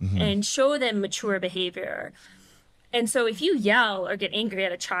logic and show them mature behavior. And so if you yell or get angry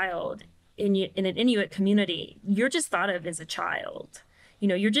at a child in an Inuit community, you're just thought of as a child.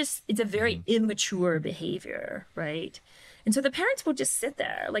 It's a very immature behavior, right? And so the parents will just sit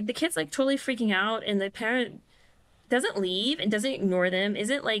there, like, the kid's like totally freaking out, and the parent doesn't leave and doesn't ignore them,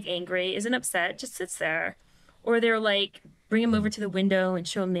 isn't like angry, isn't upset, just sits there. Or they're like, bring them over to the window and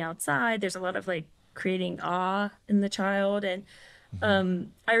show them the outside. There's a lot of like creating awe in the child. And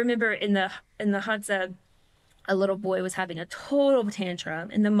I remember in the Hadzabe, a little boy was having a total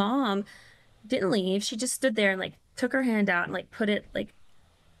tantrum, and the mom didn't leave. She just stood there and like took her hand out and like put it like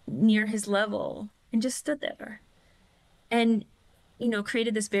near his level and just stood there and,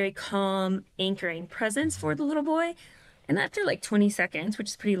 created this very calm, anchoring presence for the little boy. And after like 20 seconds, which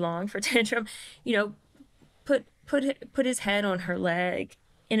is pretty long for a tantrum, put his head on her leg,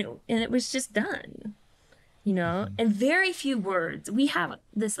 and it was just done, and very few words. We have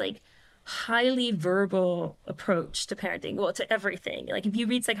this like highly verbal approach to parenting, well, to everything. Like, if you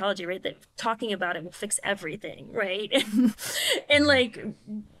read psychology, right, that talking about it will fix everything, right? And like,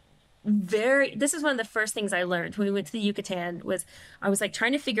 this is one of the first things I learned when we went to the Yucatan. Was I was like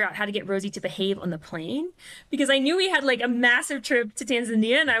trying to figure out how to get Rosy to behave on the plane, because I knew we had like a massive trip to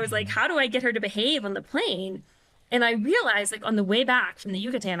Tanzania, and I was like, how do I get her to behave on the plane? And I realized, like, on the way back from the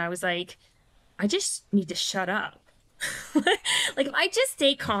Yucatan, I was like, I just need to shut up. Like, if I just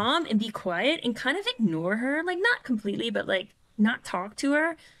stay calm and be quiet and kind of ignore her, like, not completely, but like not talk to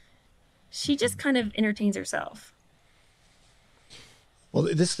her, she just kind of entertains herself. Well,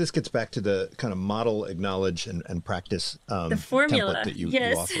 this gets back to the kind of model, acknowledge, and practice the formula template that you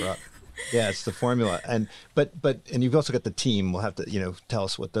offer up. Yeah, it's the formula. And but you've also got the team. We'll have to tell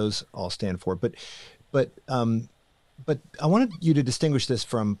us what those all stand for. But I wanted you to distinguish this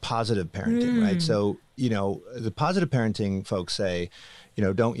from positive parenting, right? So, the positive parenting folks say,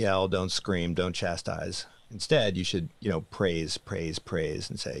 don't yell, don't scream, don't chastise, instead you should, praise,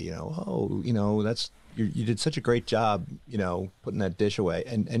 and say, oh, you did such a great job, putting that dish away.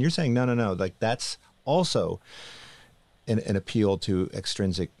 And you're saying, no, like that's also an appeal to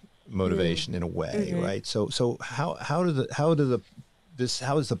extrinsic motivation in a way, right? So how is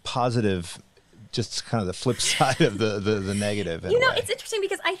the positive just kind of the flip side of the negative? It's interesting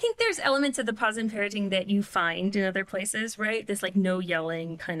because I think there's elements of the positive parenting that you find in other places, right? This like no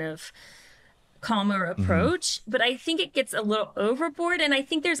yelling kind of calmer approach, but I think it gets a little overboard, and I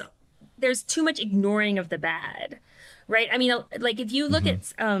think there's too much ignoring of the bad, right? I mean, like if you look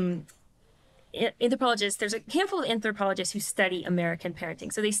at anthropologists, there's a handful of anthropologists who study American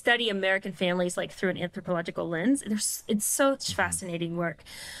parenting. So they study American families like through an anthropological lens. It's such fascinating work.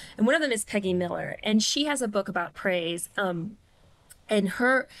 And one of them is Peggy Miller, and she has a book about praise. And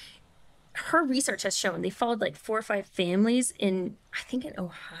her research has shown they followed like 4 or 5 families in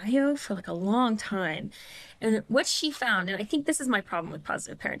Ohio for like a long time. And what she found, and I think this is my problem with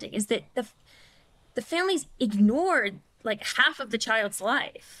positive parenting, is that the families ignored like half of the child's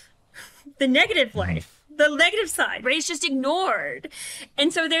life. The negative life, the negative side, right? It's just ignored.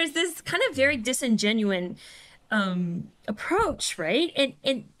 And so there's this kind of very disingenuous approach, right?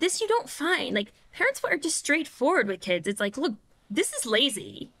 And this you don't find. Like parents are just straightforward with kids. It's like, look, this is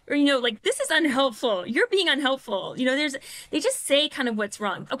lazy, or, like this is unhelpful. You're being unhelpful. They just say kind of what's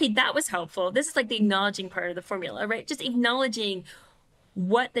wrong. Okay, that was helpful. This is like the acknowledging part of the formula, right? Just acknowledging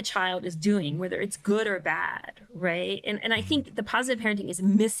what the child is doing, whether it's good or bad, right? And I think the positive parenting is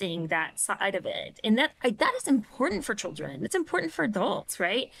missing that side of it. And that is important for children. It's important for adults,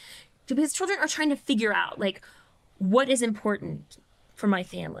 right? Because children are trying to figure out, like, what is important for my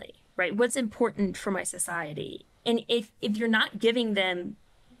family, right? What's important for my society? And if you're not giving them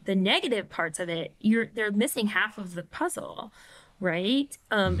the negative parts of it, they're missing half of the puzzle, right?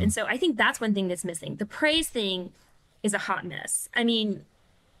 And so I think that's one thing that's missing. The praise thing is a hot mess. I mean,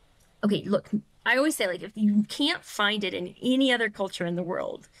 okay, look, I always say, like, if you can't find it in any other culture in the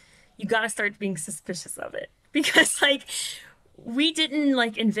world, you got to start being suspicious of it, because like we didn't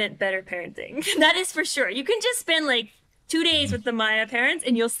like invent better parenting. That is for sure. You can just spend like 2 days with the Maya parents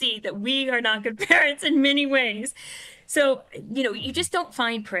and you'll see that we are not good parents in many ways. So, you just don't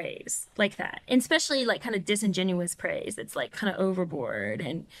find praise like that, and especially like kind of disingenuous praise. It's like kind of overboard,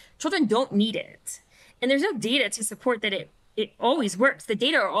 and children don't need it. And there's no data to support that it always works. The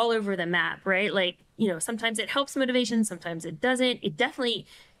data are all over the map, right? Like, sometimes it helps motivation, sometimes it doesn't. It definitely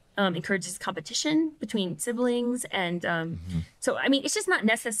encourages competition between siblings. And so, I mean, it's just not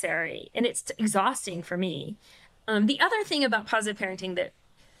necessary, and it's exhausting for me. The other thing about positive parenting that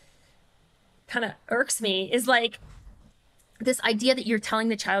kind of irks me is like this idea that you're telling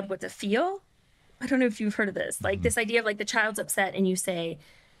the child what to feel. I don't know if you've heard of this, like this idea of like the child's upset and you say,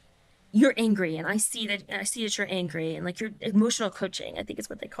 you're angry, and I see that you're angry, and like you're emotional coaching, I think is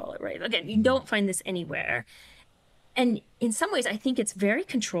what they call it, right? Again, you don't find this anywhere. And in some ways, I think it's very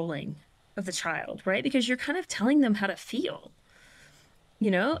controlling of the child, right? Because you're kind of telling them how to feel,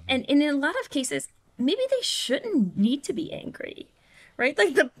 and in a lot of cases, maybe they shouldn't need to be angry, right?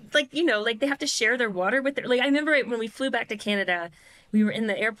 Like they have to share their water with I remember when we flew back to Canada, we were in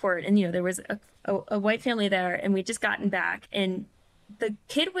the airport, and, there was a white family there, and we'd just gotten back, and the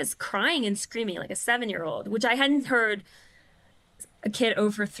kid was crying and screaming like a 7-year-old, which I hadn't heard a kid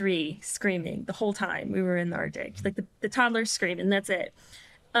over 3 screaming the whole time we were in the Arctic. Like the toddlers scream and that's it.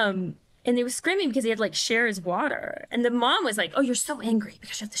 And they were screaming because he had like share his water. And the mom was like, oh, you're so angry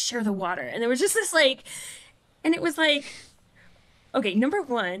because you have to share the water. And there was just this and it was like, okay, number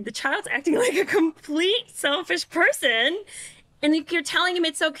one, the child's acting like a complete selfish person. And you're telling him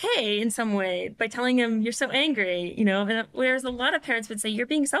it's okay in some way by telling him you're so angry, and whereas a lot of parents would say you're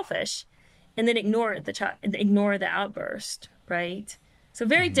being selfish and then ignore the child, ignore the outburst, right? So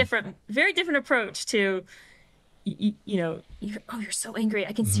very different approach to, you're so angry.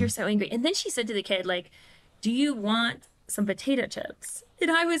 I can see you're so angry. And then she said to the kid, like, do you want some potato chips? And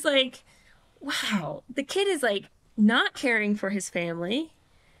I was like, wow, the kid is like not caring for his family.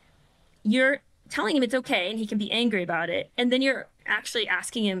 You're telling him it's okay and he can be angry about it, and then you're actually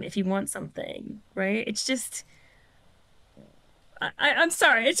asking him if he wants something, right? It's just I'm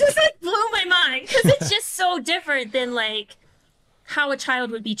sorry, it just like blew my mind, because it's just so different than like how a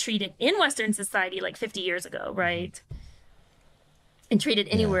child would be treated in Western society like 50 years ago, right? And treated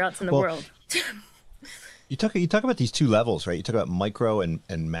anywhere else in the world. You talk about these 2 levels, right? You talk about micro and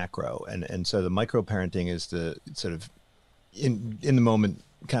macro, and so the micro parenting is the sort of in the moment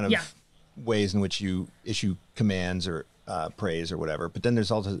kind of ways in which you issue commands or praise or whatever. But then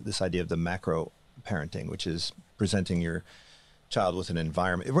there's also this idea of the macro parenting, which is presenting your child with an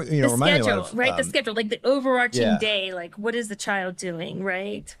environment. The Remind me a schedule, lot of, right? The schedule, like the overarching yeah. day, like what is the child doing,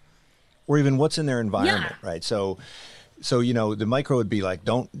 right? Or even what's in their environment, right? So the micro would be like,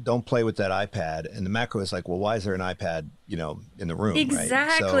 don't play with that iPad, and the macro is like, well, why is there an iPad, in the room,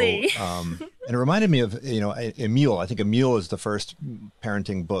 exactly. Right? So, and it reminded me of, Emile. I think Emile is the first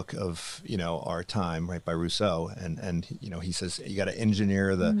parenting book of, our time, right, by Rousseau, and he says you got to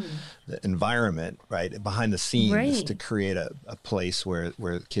engineer the environment, right, behind the scenes to create a place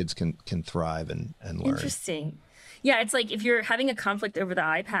where kids can thrive and learn. Interesting. Yeah, it's like if you're having a conflict over the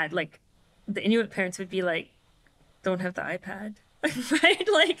iPad, like the Inuit parents would be like, don't have the iPad. Right?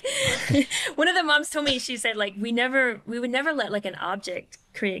 Like one of the moms told me, she said, like, we would never let like an object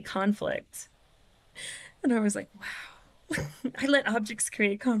create conflict. And I was like, wow. I let objects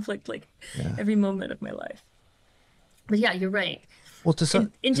create conflict like every moment of my life. But yeah, you're right. Well,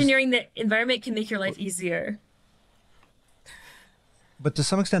 engineering the environment can make your life easier. But to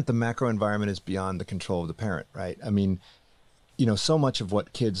some extent, the macro environment is beyond the control of the parent, right? I mean, so much of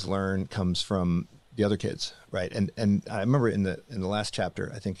what kids learn comes from the other kids, right? And I remember in the last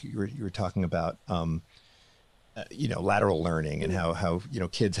chapter, I think you were talking about lateral learning and how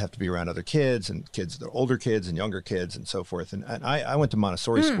kids have to be around other kids, and kids, they're older kids and younger kids and so forth. And I went to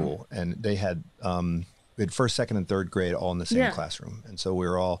Montessori school, and they had we had first, second, and third grade all in the same classroom, and so we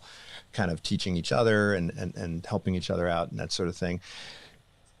were all kind of teaching each other and helping each other out and that sort of thing.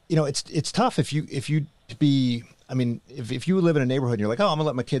 It's tough if you be. I mean, if you live in a neighborhood and you're like, oh, I'm gonna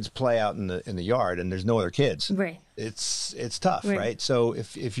let my kids play out in the yard, and there's no other kids, right? It's tough, right? So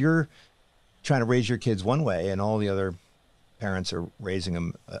if you're trying to raise your kids one way and all the other parents are raising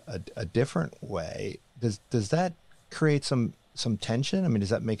them a different way, does that create some tension? I mean,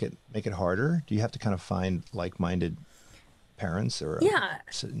 does that make it harder? Do you have to kind of find like-minded parents or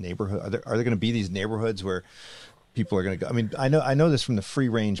neighborhood? Are there going to be these neighborhoods where people are going to go? I mean, I know this from the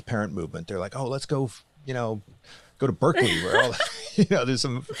free-range parent movement. They're like, oh, let's go, go to Berkeley where all, there's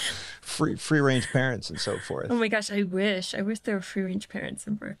some free-range parents and so forth. Oh my gosh, I wish there were free-range parents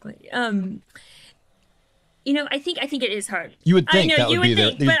in Berkeley. I think it is hard. You would think I know, that would be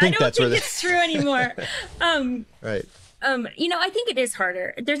there. But I don't think it's true anymore. Right. I think it is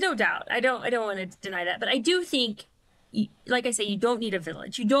harder. There's no doubt. I don't want to deny that. But I do think, like I say, you don't need a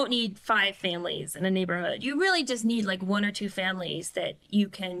village. You don't need 5 families in a neighborhood. You really just need like 1 or 2 families that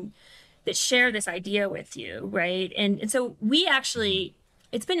share this idea with you, right? And so we actually,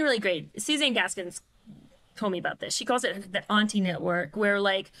 it's been really great. Suzanne Gaskins told me about this. She calls it the Auntie Network, where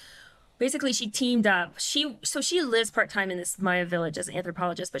like basically she teamed up. She lives part-time in this Maya village as an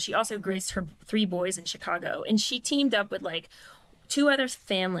anthropologist, but she also raised her 3 boys in Chicago. And she teamed up with like 2 other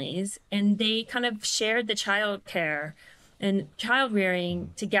families, and they kind of shared the child care and child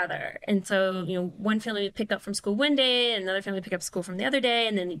rearing together. And so, one family would pick up from school one day, and another family would pick up school from the other day.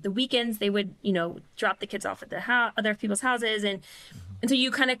 And then the weekends they would, drop the kids off at the other people's houses. And so you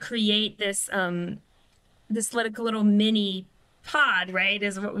kind of create this, this little mini pod, right,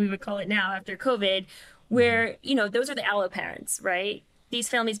 is what we would call it now after COVID, where, those are the alloparents, right? These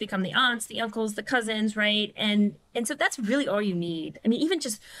families become the aunts, the uncles, the cousins, right? And so that's really all you need. I mean, even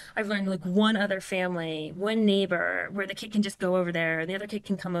just, I've learned like 1 other family, 1 neighbor where the kid can just go over there and the other kid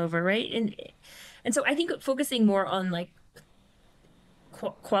can come over, right? And so I think focusing more on like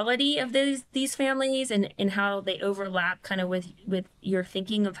quality of these families and how they overlap kind of with your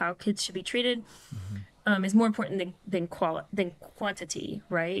thinking of how kids should be treated is more important than quantity,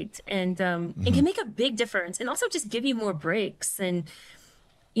 right? And it can make a big difference, and also just give you more breaks. And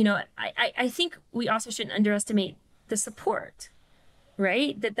I think we also shouldn't underestimate the support,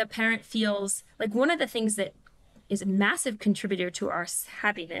 right? That the parent feels like one of the things that is a massive contributor to our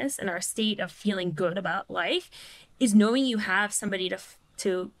happiness and our state of feeling good about life is knowing you have somebody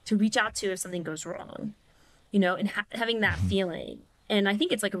to reach out to if something goes wrong, and having that feeling. And I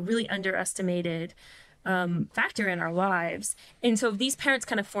think it's like a really underestimated factor in our lives. And so these parents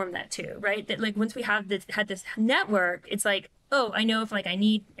kind of form that too, right? That like once we had this network, it's like, oh, I know if like I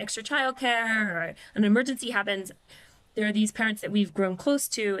need extra childcare or an emergency happens, there are these parents that we've grown close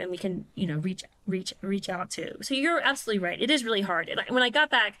to and we can, reach out to. So you're absolutely right. It is really hard. And when I got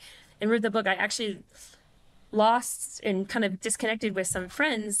back and read the book, I actually lost and kind of disconnected with some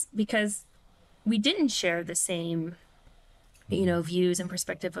friends because we didn't share the same, views and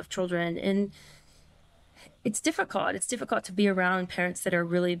perspective of children. And it's difficult. It's difficult to be around parents that are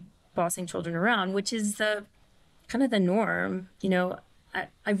really bossing children around, which is the kind of the norm.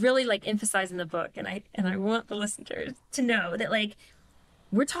 I really like emphasize in the book, and I want the listeners to know that like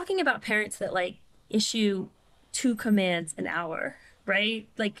we're talking about parents that like issue 2 commands an hour, right?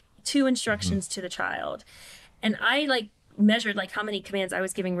 Like 2 instructions to the child. And I like measured like how many commands I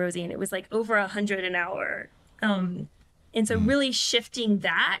was giving Rosy, and it was like over 100 an hour. And so really shifting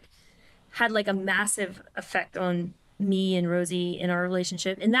that had like a massive effect on me and Rosy in our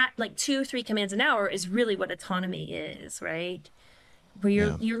relationship. And that like 2-3 commands an hour is really what autonomy is, right? Where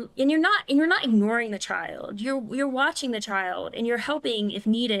you're not ignoring the child. You're watching the child, and you're helping if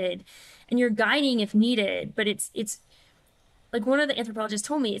needed, and you're guiding if needed. But it's like one of the anthropologists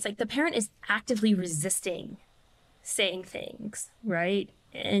told me, it's like the parent is actively resisting saying things, right?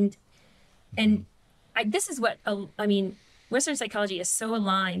 And this is what I mean. Western psychology is so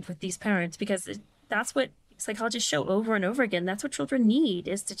aligned with these parents, because that's what psychologists show over and over again. That's what children need,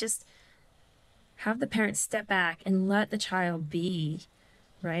 is to just have the parent step back and let the child be,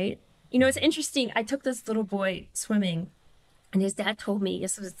 right? You know, it's interesting. I took this little boy swimming, and his dad told me,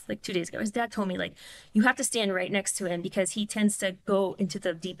 this was like 2 days ago, his dad told me, like, you have to stand right next to him because he tends to go into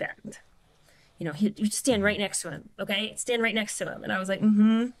the deep end. You know, you just stand right next to him, okay? Stand right next to him. And I was like,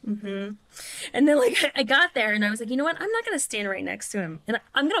 And then like I got there and I was like, you know what? I'm not going to stand right next to him. And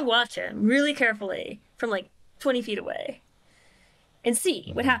I'm going to watch him really carefully from like 20 feet away and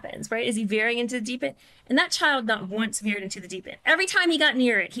see what happens, right? Is he veering into the deep end? And that child not once veered into the deep end. Every time he got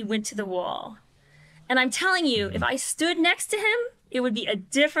near it, he went to the wall. And I'm telling you, if I stood next to him, it would be a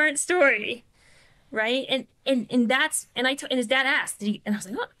different story. Right. And his dad asked, and I was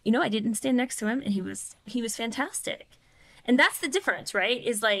like, oh, you know, I didn't stand next to him, and he was fantastic. And that's the difference, right?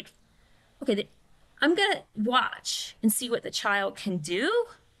 Is like, okay, I'm going to watch and see what the child can do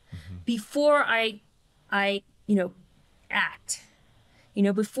before I, you know, act, you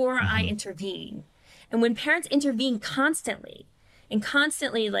know, before I intervene. And when parents intervene constantly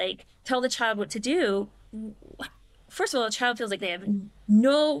like tell the child what to do, first of all, the child feels like they have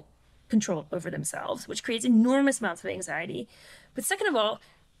no control over themselves, which creates enormous amounts of anxiety. But second of all,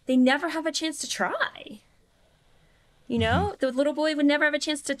 they never have a chance to try. You know, the little boy would never have a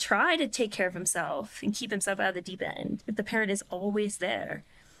chance to try to take care of himself and keep himself out of the deep end if the parent is always there,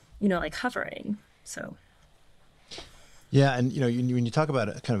 you know, like hovering. So. Yeah. And, you know, when you talk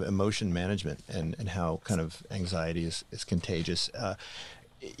about kind of emotion management and how kind of anxiety is contagious,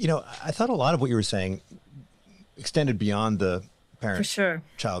 you know, I thought a lot of what you were saying extended beyond the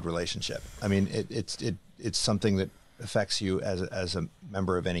parent-child relationship. I mean, it's something that affects you as a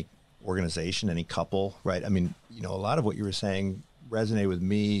member of any organization, any couple, right? I mean, you know, a lot of what you were saying resonated with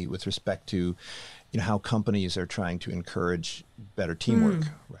me with respect to, you know, how companies are trying to encourage better teamwork,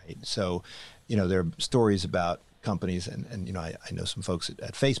 right? So, you know, there are stories about companies, and you know, I know some folks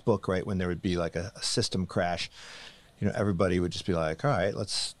at Facebook, right? When there would be like a system crash, you know, everybody would just be like, all right,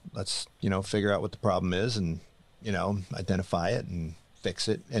 let's you know, figure out what the problem is and, you know, identify it and fix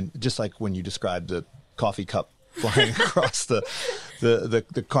it. And just like when you described the coffee cup flying across the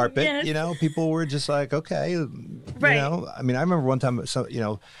carpet, yes. You know, people were just like, okay, right. You know, I mean, I remember one time, so, you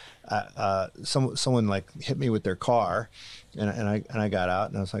know, someone like hit me with their car, and I got out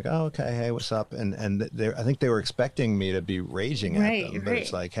and I was like, oh, okay, hey, what's up? And I think they were expecting me to be raging at them, but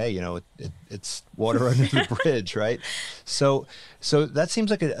it's like, hey, you know, it's water under the bridge, right? So that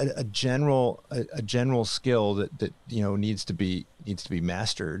seems like a general skill that you know needs to be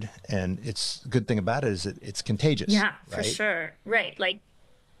mastered, and it's good thing about it is that it's contagious. Yeah, right? For sure, right? Like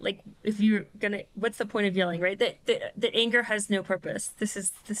if you're gonna, what's the point of yelling, right? That anger has no purpose. This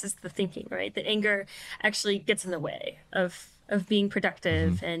is the thinking, right? That anger actually gets in the way of being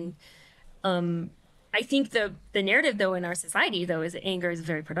productive. And I think the narrative though in our society though is that anger is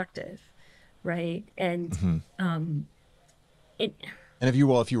very productive, right? And and if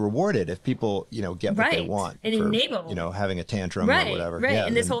you reward it, if people, you know, get what they want and for, enable, you know, having a tantrum or whatever. Right. Yeah,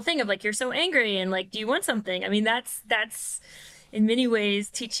 and this whole thing of like, you're so angry and like, do you want something? I mean, that's in many ways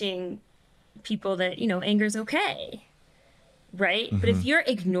teaching people that, you know, anger is okay, right? But if you're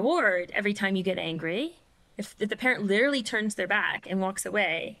ignored every time you get angry, if the parent literally turns their back and walks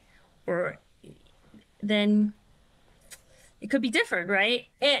away, then it could be different, right?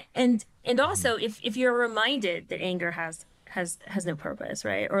 And also if you're reminded that anger has no purpose,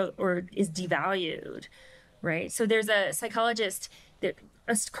 right? Or is devalued, right? So there's a psychologist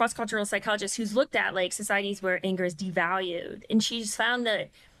a cross-cultural psychologist who's looked at like societies where anger is devalued, and she's found that,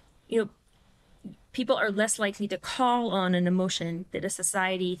 you know, people are less likely to call on an emotion that a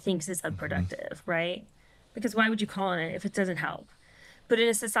society thinks is unproductive, right? Because why would you call on it if it doesn't help? But in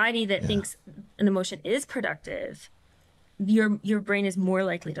a society that thinks an emotion is productive, your brain is more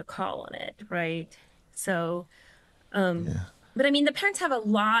likely to call on it, right? So, but I mean, the parents have a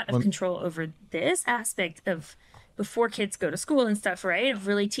lot of control over this aspect of before kids go to school and stuff, right? Of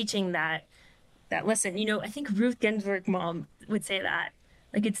really teaching that lesson. You know, I think Ruth Ginsburg's mom would say that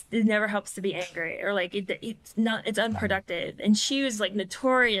Like it never helps to be angry, or like it's unproductive. And she was like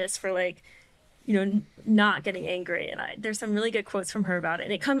notorious for like, not getting angry. And there's some really good quotes from her about it.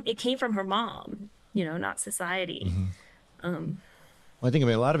 And it came from her mom, not society. Well, I think,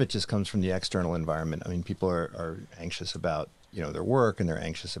 a lot of it just comes from the external environment. I mean, people are anxious about, their work, and they're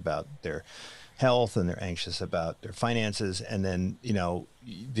anxious about their health, and they're anxious about their finances. And then, the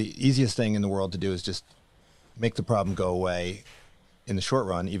easiest thing in the world to do is just make the problem go away in the short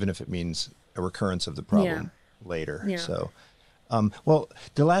run, even if it means a recurrence of the problem later. Yeah. So, well,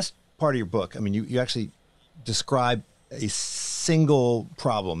 the last part of your book, you actually describe a single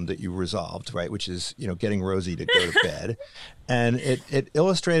problem that you resolved, right? Which is, getting Rosy to go to bed. And it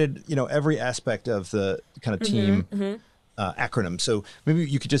illustrated, every aspect of the kind of team acronym. So maybe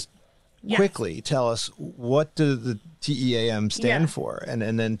you could just quickly tell us, what do the TEAM stand for? And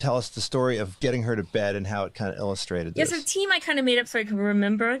then tell us the story of getting her to bed and how it kind of illustrated this. Yeah, so team I kind of made up so I could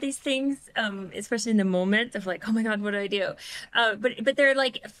remember these things, especially in the moment of like, oh my God, what do I do? But there are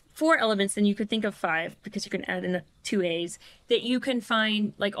like 4 elements, and you could think of 5 because you can add in 2 A's that you can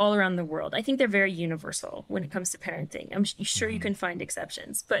find like all around the world. I think they're very universal when it comes to parenting. I'm sure you can find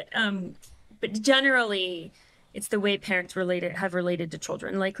exceptions, but generally, it's the way parents have related to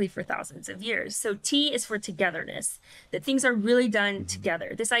children, likely for thousands of years. So T is for togetherness, that things are really done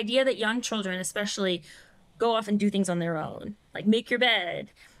together. This idea that young children especially go off and do things on their own, like make your bed,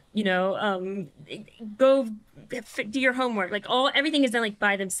 go do your homework, like everything is done like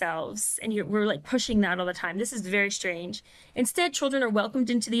by themselves. And we're like pushing that all the time. This is very strange. Instead, children are welcomed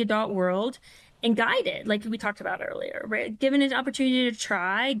into the adult world and guided, like we talked about earlier, right? Given an opportunity to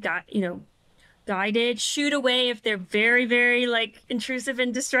try, guided, shooed away if they're very, very like intrusive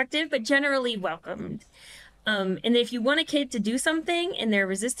and destructive, but generally welcomed. And if you want a kid to do something and they're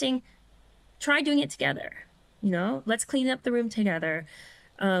resisting, try doing it together. Let's clean up the room together.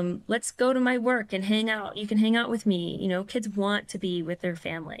 Let's go to my work and hang out. You can hang out with me. Kids want to be with their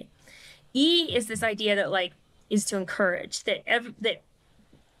family. E is this idea that is to encourage that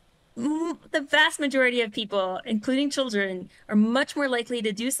the vast majority of people, including children, are much more likely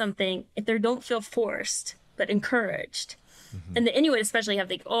to do something if they don't feel forced, but encouraged. And the Inuit especially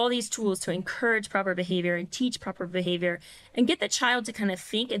have all these tools to encourage proper behavior and teach proper behavior and get the child to kind of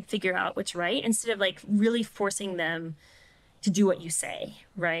think and figure out what's right instead of really forcing them to do what you say,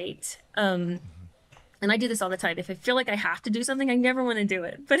 right? And I do this all the time. If I feel like I have to do something, I never want to do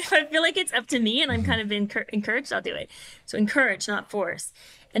it. But if I feel like it's up to me and I'm kind of encouraged, I'll do it. So encourage, not force.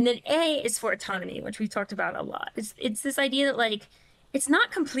 And then A is for autonomy, which we've talked about a lot. It's this idea that it's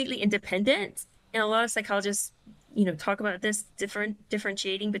not completely independent. And a lot of psychologists, talk about this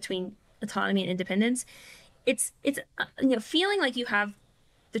differentiating between autonomy and independence. It's feeling like you have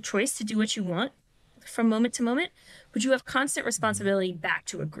the choice to do what you want from moment to moment, but you have constant responsibility back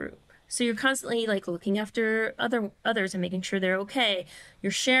to a group. So you're constantly looking after others and making sure they're okay.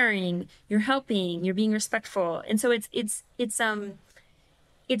 You're sharing, you're helping, you're being respectful. And so it's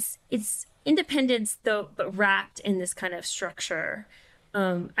independence though, but wrapped in this kind of structure.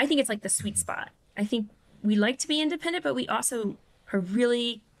 I think it's the sweet spot. I think we like to be independent, but we also are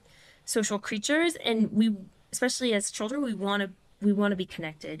really social creatures, and we, especially as children, we want to be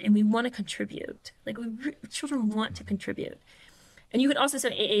connected and we want to contribute. Children want to contribute. And you could also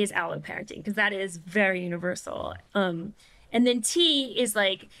say AA is alloparenting because that is very universal. And then T is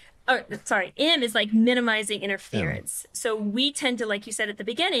M is minimizing interference. Yeah. So we tend to, like you said at the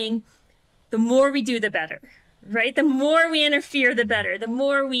beginning, the more we do, the better, right? The more we interfere, the better. The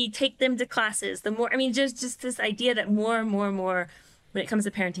more we take them to classes, the more, just this idea that more and more and more when it comes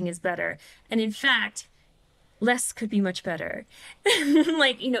to parenting is better. And in fact, less could be much better.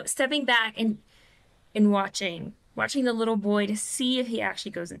 Stepping back and watching the little boy to see if he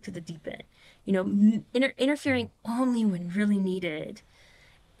actually goes into the deep end, interfering only when really needed.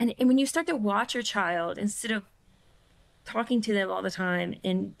 And when you start to watch your child instead of talking to them all the time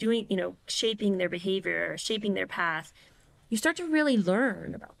and doing, shaping their behavior, shaping their path, you start to really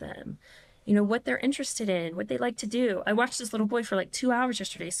learn about them, what they're interested in, what they like to do. I watched this little boy for 2 hours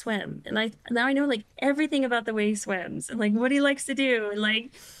yesterday swim. And now I know everything about the way he swims and what he likes to do. And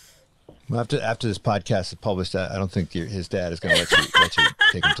well, after this podcast is published, I don't think his dad is going to let you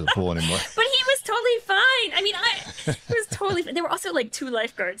take him to the pool anymore. But he was totally fine. He was totally fine. There were also 2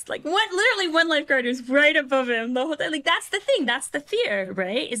 lifeguards. Literally one lifeguard was right above him the whole time. That's the thing. That's the fear,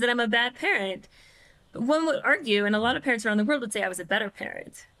 right? Is that I'm a bad parent. But one would argue, and a lot of parents around the world would say I was a better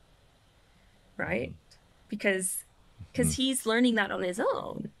parent, right? Because he's learning that on his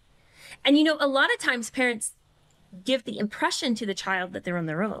own. And a lot of times parents give the impression to the child that they're on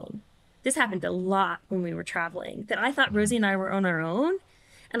their own. This happened a lot when we were traveling, that I thought Rosy and I were on our own.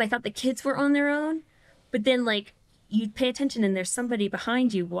 And I thought the kids were on their own, but then like you pay attention and there's somebody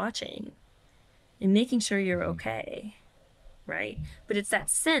behind you watching and making sure you're okay, right? But it's that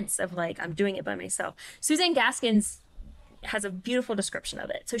sense of like, I'm doing it by myself. Suzanne Gaskins has a beautiful description of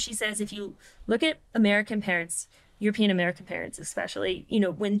it. So she says, if you look at American parents, European American parents especially, you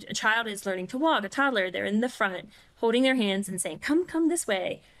know, when a child is learning to walk, a toddler, they're in the front holding their hands and saying, come this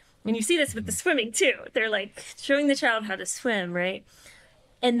way. And you see this with the swimming too. They're like showing the child how to swim, right?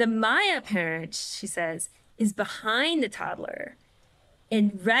 And the Maya parent, she says, is behind the toddler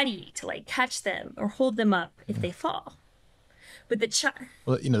and ready to like catch them or hold them up if they fall. But the child...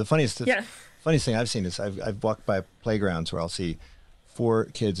 Well, you know, the funniest thing I've seen is I've walked by playgrounds where I'll see 4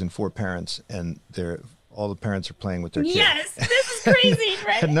 kids and 4 parents, and all the parents are playing with their kids. Yes, this is crazy,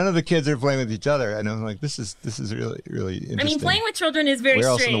 right? And none of the kids are playing with each other. And I'm like, this is really, really interesting. I mean, playing with children is very strange.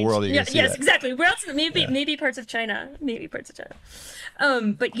 Where else in the world are you going to see yes, that? exactly. Where else? Maybe parts of China.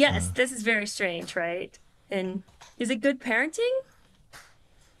 But yes, this is very strange, right? And is it good parenting?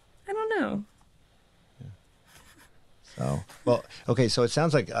 I don't know. So, well, okay. So it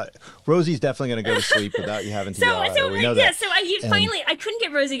sounds like Rosy's definitely going to go to sleep without you having to yell at her. We know that. So I couldn't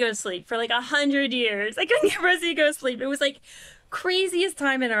get Rosy to go to sleep for like 100 years. I couldn't get Rosy to go to sleep. It was like craziest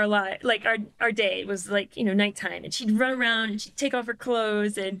time in our life. Like our day was like, you know, nighttime, and she'd run around and she'd take off her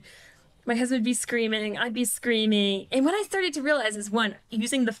clothes, and my husband would be screaming, I'd be screaming. And what I started to realize is, one,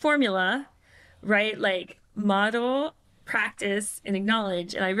 using the formula, right? Like model, practice, and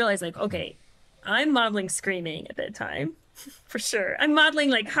acknowledge. And I realized like, okay, I'm modeling screaming at bedtime, for sure. I'm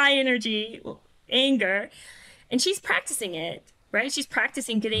modeling like high energy anger, and she's practicing it, right? She's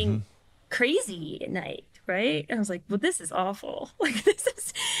practicing getting crazy at night, right? And I was like, well, this is awful. Like this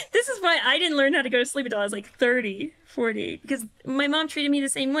is why I didn't learn how to go to sleep until I was like 30, 40, because my mom treated me the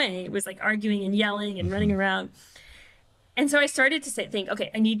same way. It was like arguing and yelling and running around. And so I started to think,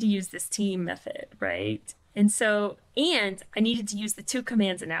 okay, I need to use this team method, right? And I needed to use the 2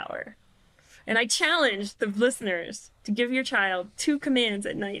 commands an hour. And I challenged the listeners to give your child 2 commands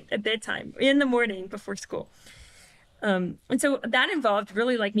at night, at bedtime, in the morning before school. And so that involved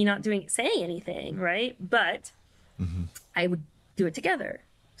really like me not saying anything, right? But I would do it together.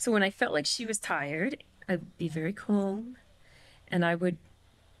 So when I felt like she was tired, I'd be very calm, and I would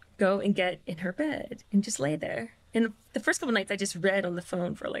go and get in her bed and just lay there. And the first couple nights I just read on the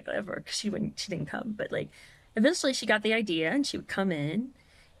phone for like ever, because she didn't come. But like eventually she got the idea, and she would come in.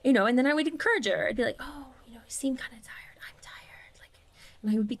 You know, and then I would encourage her. I'd be like, oh, you know, you seem kind of tired. I'm tired. Like,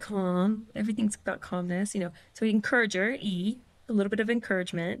 and I would be calm. Everything's about calmness, you know. So I'd encourage her, a little bit of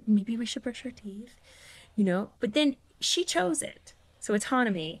encouragement. Maybe we should brush our teeth, you know. But then she chose it. So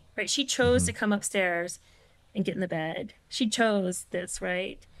autonomy, right? She chose to come upstairs and get in the bed. She chose this,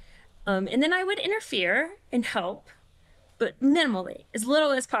 right? And then I would interfere and help, but minimally, as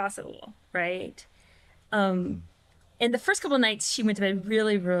little as possible, right? And the first couple of nights, she went to bed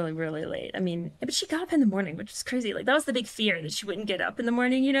really, really, really late. I mean, but she got up in the morning, which is crazy. Like, that was the big fear, that she wouldn't get up in the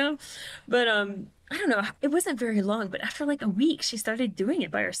morning, you know? But I don't know. It wasn't very long, but after like a week, she started doing it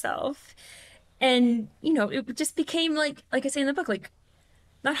by herself. And, you know, it just became like I say in the book, like,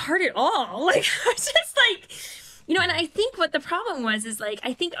 not hard at all. Like, I was just like, you know, and I think what the problem was is like,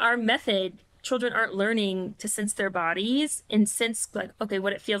 I think our method, children aren't learning to sense their bodies and sense like, okay,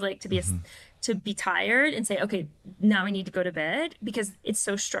 what it feels like to be to be tired and say, okay, now I need to go to bed, because it's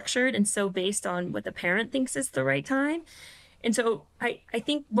so structured and so based on what the parent thinks is the right time. And so I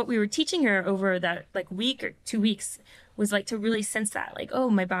think what we were teaching her over that like week or 2 weeks was like to really sense that, like, oh,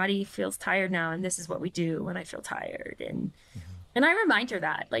 my body feels tired now, and this is what we do when I feel tired. And I remind her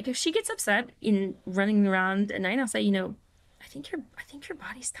that, like, if she gets upset in running around at night, I'll say, you know, I think your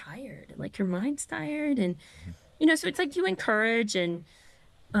body's tired, and like your mind's tired, and you know, so it's like you encourage and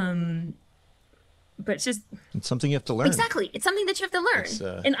but it's something you have to learn. Exactly. It's something that you have to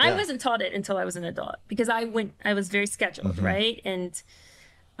learn. And I wasn't taught it until I was an adult, because I was very scheduled, right? And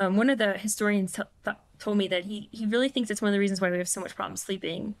one of the historians told me that he really thinks it's one of the reasons why we have so much problem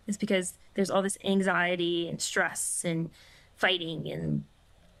sleeping is because there's all this anxiety and stress and fighting and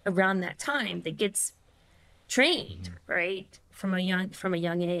around that time that gets trained, right? From a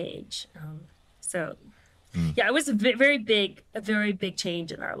young age. Yeah, it was a very big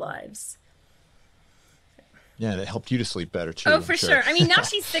change in our lives. Yeah, and it helped you to sleep better too. Oh, for sure. I mean, now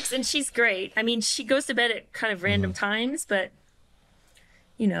she's 6 and she's great. I mean, she goes to bed at kind of random times, but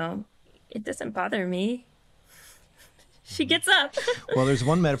you know, it doesn't bother me. She gets up. Well, there's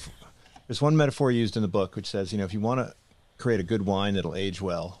one metaphor used in the book which says, you know, if you want to create a good wine that'll age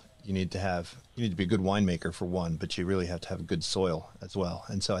well, you need to be a good winemaker for one, but you really have to have a good soil as well.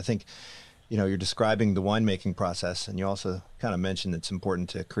 And so I think you're describing the winemaking process, and you also kind of mentioned it's important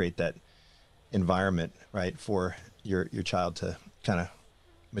to create that environment, right, for your child to kind of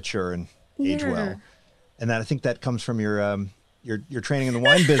mature and age well. And that, I think that comes from your training in the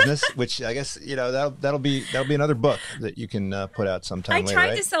wine business, which I guess, that'll be another book that you can put out sometime later. I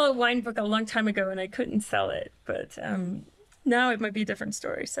tried to sell a wine book a long time ago and I couldn't sell it, but now it might be a different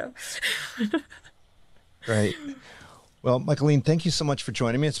story. So. Right. Well, Michaeleen, thank you so much for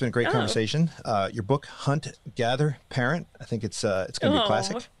joining me. It's been a great conversation. Your book, Hunt, Gather, Parent, I think it's going to be a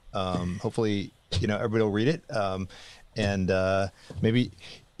classic. Hopefully, everybody will read it. And maybe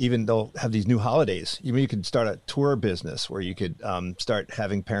even they'll have these new holidays. You could start a tour business where you could start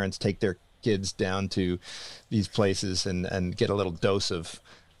having parents take their kids down to these places and get a little dose of,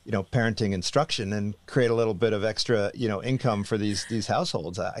 parenting instruction and create a little bit of extra, income for these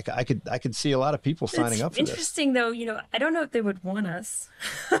households. I could see a lot of people signing up for this. Interesting though, I don't know if they would want us.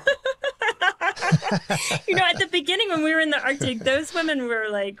 At the beginning when we were in the Arctic, those women were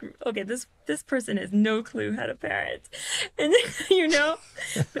like, okay, this person has no clue how to parent. And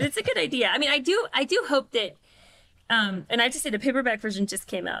but it's a good idea. I mean, I do hope that and I have to say the paperback version just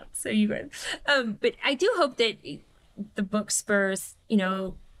came out, so you guys but I do hope that the book spurs,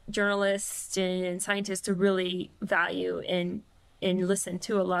 journalists and scientists to really value and listen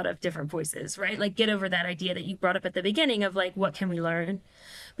to a lot of different voices, right? Like get over that idea that you brought up at the beginning of like, what can we learn?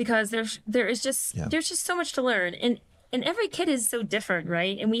 Because there's just so much to learn. And every kid is so different,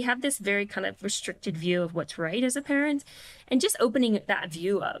 right? And we have this very kind of restricted view of what's right as a parent, and just opening that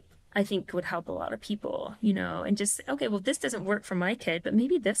view up, I think would help a lot of people, and just, okay, well, this doesn't work for my kid, but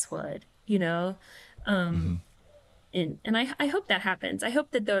maybe this would, And I hope that happens. I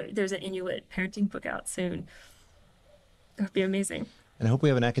hope that there's an Inuit parenting book out soon. That would be amazing. And I hope we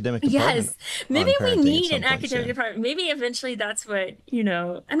have an academic department. Yes, maybe we need an academic department. Maybe eventually that's what,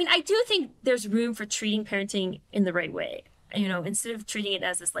 I mean, I do think there's room for treating parenting in the right way. Instead of treating it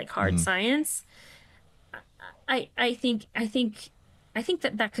as this like hard science, I think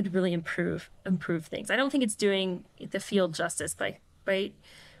that could really improve things. I don't think it's doing the field justice by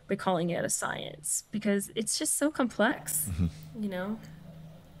calling it a science, because it's just so complex,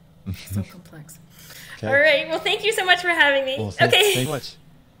 so complex. Okay. All right. Well, thank you so much for having me. Well, thank you so much.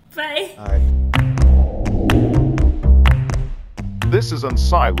 Bye. All right. This is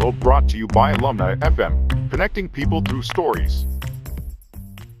Unsilo, brought to you by Alumni FM, connecting people through stories.